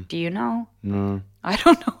 Do you know? No. I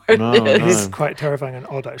don't know where it is. It's quite terrifying and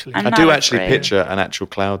odd, actually. I'm I not do actually afraid. picture an actual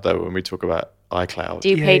cloud, though, when we talk about iCloud. Do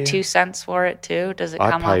you pay 2 cents for it too? Does it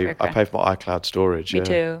come off your I pay for my iCloud storage. Me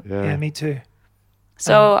too. Yeah, me too.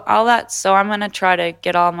 So so I'm gonna try to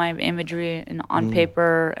get all my imagery on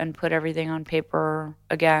paper and put everything on paper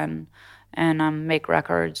again, and make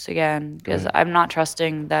records again, because I'm not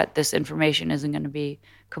trusting that this information isn't going to be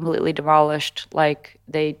completely demolished like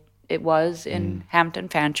it was in Hampton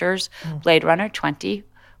Fancher's Blade Runner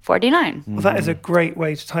 2049. Well, that is a great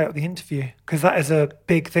way to tie up the interview, because that is a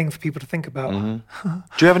big thing for people to think about. Do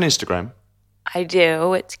you have an Instagram? I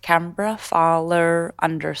do. It's Kembra Fowler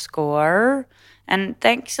 _. And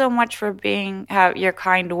thanks so much for your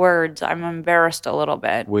kind words. I'm embarrassed a little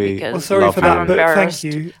bit. Sorry for that, but thank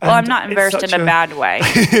you. Well, I'm not embarrassed in a bad way.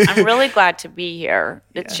 I'm really glad to be here.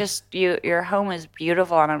 It's just your home is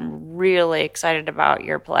beautiful, and I'm really excited about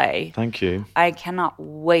your play. Thank you. I cannot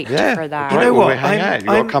wait for that. You know what? We'll hang out. You've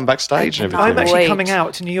got to come backstage and everything. I'm actually Wait. coming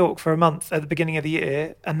out to New York for a month at the beginning of the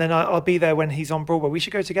year, and then I'll be there when he's on Broadway. We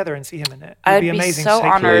should go together and see him in it. It'd I'd be amazing. so to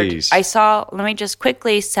take honored. Please. Let me just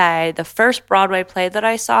quickly say, the first Broadway play that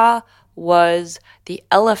I saw was The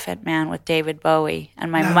Elephant Man with David Bowie,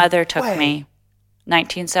 and my mother took me,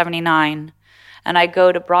 1979. And I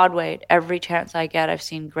go to Broadway every chance I get. I've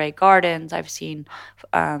seen Grey Gardens, I've seen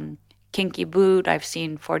Kinky Boot, I've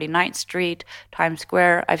seen 49th Street, Times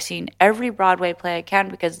Square. I've seen every Broadway play I can,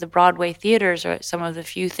 because the Broadway theaters are some of the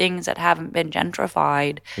few things that haven't been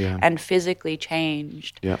gentrified and physically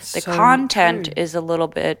changed. Yeah. The content is a little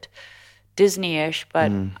bit Disney-ish,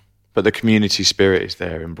 but But the community spirit is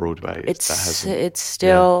there in Broadway. it's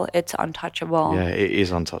still untouchable. Yeah, it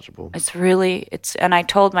is untouchable. And I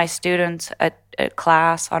told my students at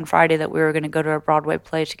class on Friday that we were going to go to a Broadway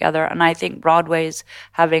play together, and I think Broadway's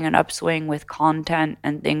having an upswing with content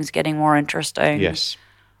and things getting more interesting. Yes.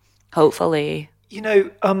 Hopefully. You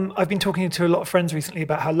know, I've been talking to a lot of friends recently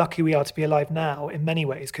about how lucky we are to be alive now in many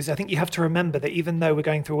ways, because I think you have to remember that even though we're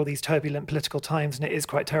going through all these turbulent political times and it is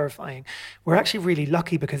quite terrifying, we're actually really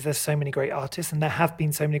lucky because there's so many great artists, and there have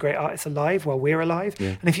been so many great artists alive while we're alive.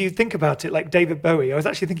 Yeah. And if you think about it, like David Bowie, I was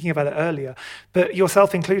actually thinking about it earlier, but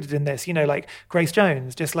yourself included in this, you know, like Grace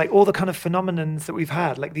Jones, just like all the kind of phenomenons that we've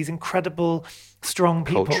had, like these incredible, strong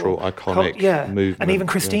people. Cultural, iconic movement. And even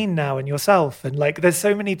Christine now, and yourself. And like, there's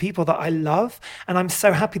so many people that I love. And I'm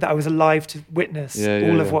so happy that I was alive to witness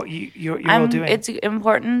all of what you're all doing. It's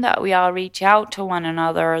important that we all reach out to one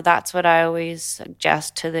another. That's what I always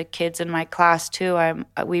suggest to the kids in my class too.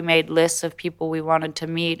 We made lists of people we wanted to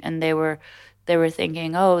meet, and they were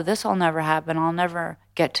thinking, oh, this will never happen. I'll never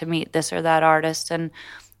get to meet this or that artist. And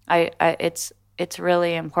it's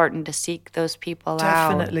really important to seek those people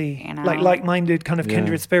out. Definitely, you know? like-minded kind of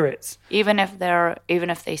kindred spirits. Even if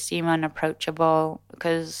they seem unapproachable,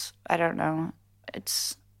 because I don't know.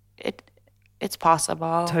 It's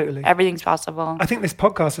possible. Totally. Everything's possible. I think this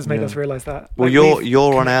podcast has made us realize that. Well,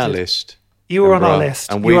 you're on our list. You were on our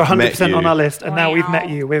list. And you were we've met 100% on you. our list, and now we've met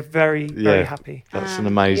Wow. you. We're very, very happy. That's an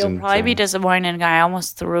amazing You'll probably be thing. disappointed. I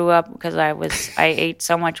almost threw up because I ate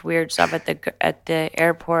so much weird stuff at the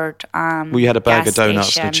airport. Well, you had a bag gas of donuts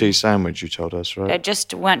station. and a cheese sandwich, you told us, right? I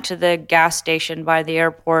just went to the gas station by the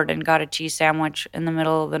airport and got a cheese sandwich in the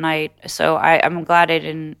middle of the night. So I'm glad I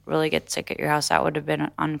didn't really get sick at your house. That would have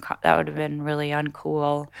been really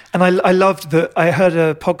uncool. And I loved that. I heard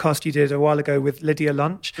a podcast you did a while ago with Lydia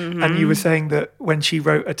Lunch, and you were saying knowing that when she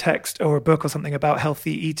wrote a text or a book or something about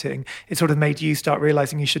healthy eating, it sort of made you start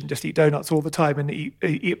realizing you shouldn't just eat donuts all the time and eat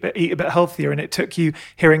a bit healthier. And it took you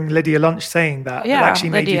hearing Lydia Lunch saying that actually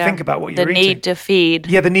made you think about what you're eating. The need to feed.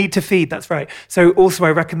 Yeah, the need to feed. That's right. So also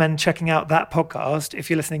I recommend checking out that podcast if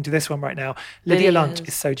you're listening to this one right now. Lydia Lunch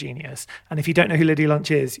is so genius. And if you don't know who Lydia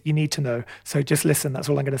Lunch is, you need to know. So just listen. That's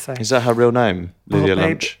all I'm going to say. Is that her real name, Lydia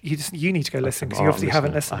Lunch? You need to go listen because you obviously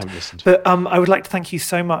haven't listened. I haven't listened. But I would like to thank you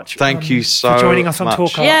so much. Thank you so for joining us on much.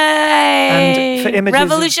 Talk Art. Yay! And for images,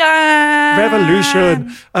 revolution.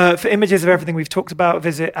 For images of everything we've talked about,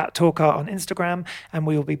 visit @Talk Art on Instagram, and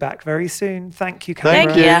we will be back very soon. Thank you,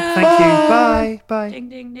 Camera. Thank you. Thank you. Bye. Bye. Ding,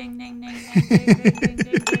 ding, ding, ding, ding, ding, ding, ding,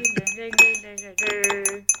 ding, ding, ding,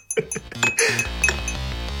 ding.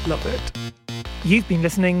 Love it. You've been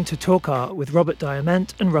listening to Talk Art with Robert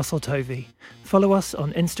Diament and Russell Tovey. Follow us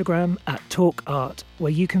on Instagram @TalkArt,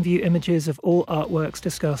 where you can view images of all artworks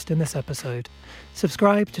discussed in this episode.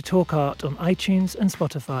 Subscribe to Talk Art on iTunes and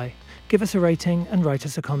Spotify. Give us a rating and write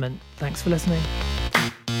us a comment. Thanks for listening.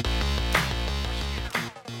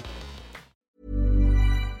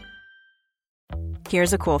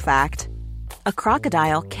 Here's a cool fact. A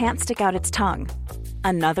crocodile can't stick out its tongue.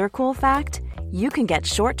 Another cool fact, you can get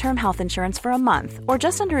short-term health insurance for a month or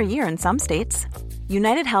just under a year in some states.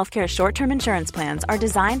 United Healthcare short-term insurance plans are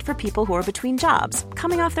designed for people who are between jobs,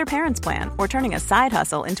 coming off their parents' plan, or turning a side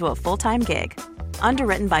hustle into a full-time gig.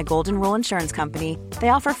 Underwritten by Golden Rule Insurance Company, they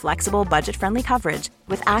offer flexible, budget-friendly coverage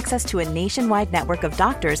with access to a nationwide network of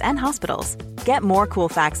doctors and hospitals. Get more cool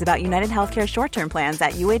facts about United Healthcare short-term plans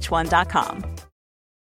at uh1.com.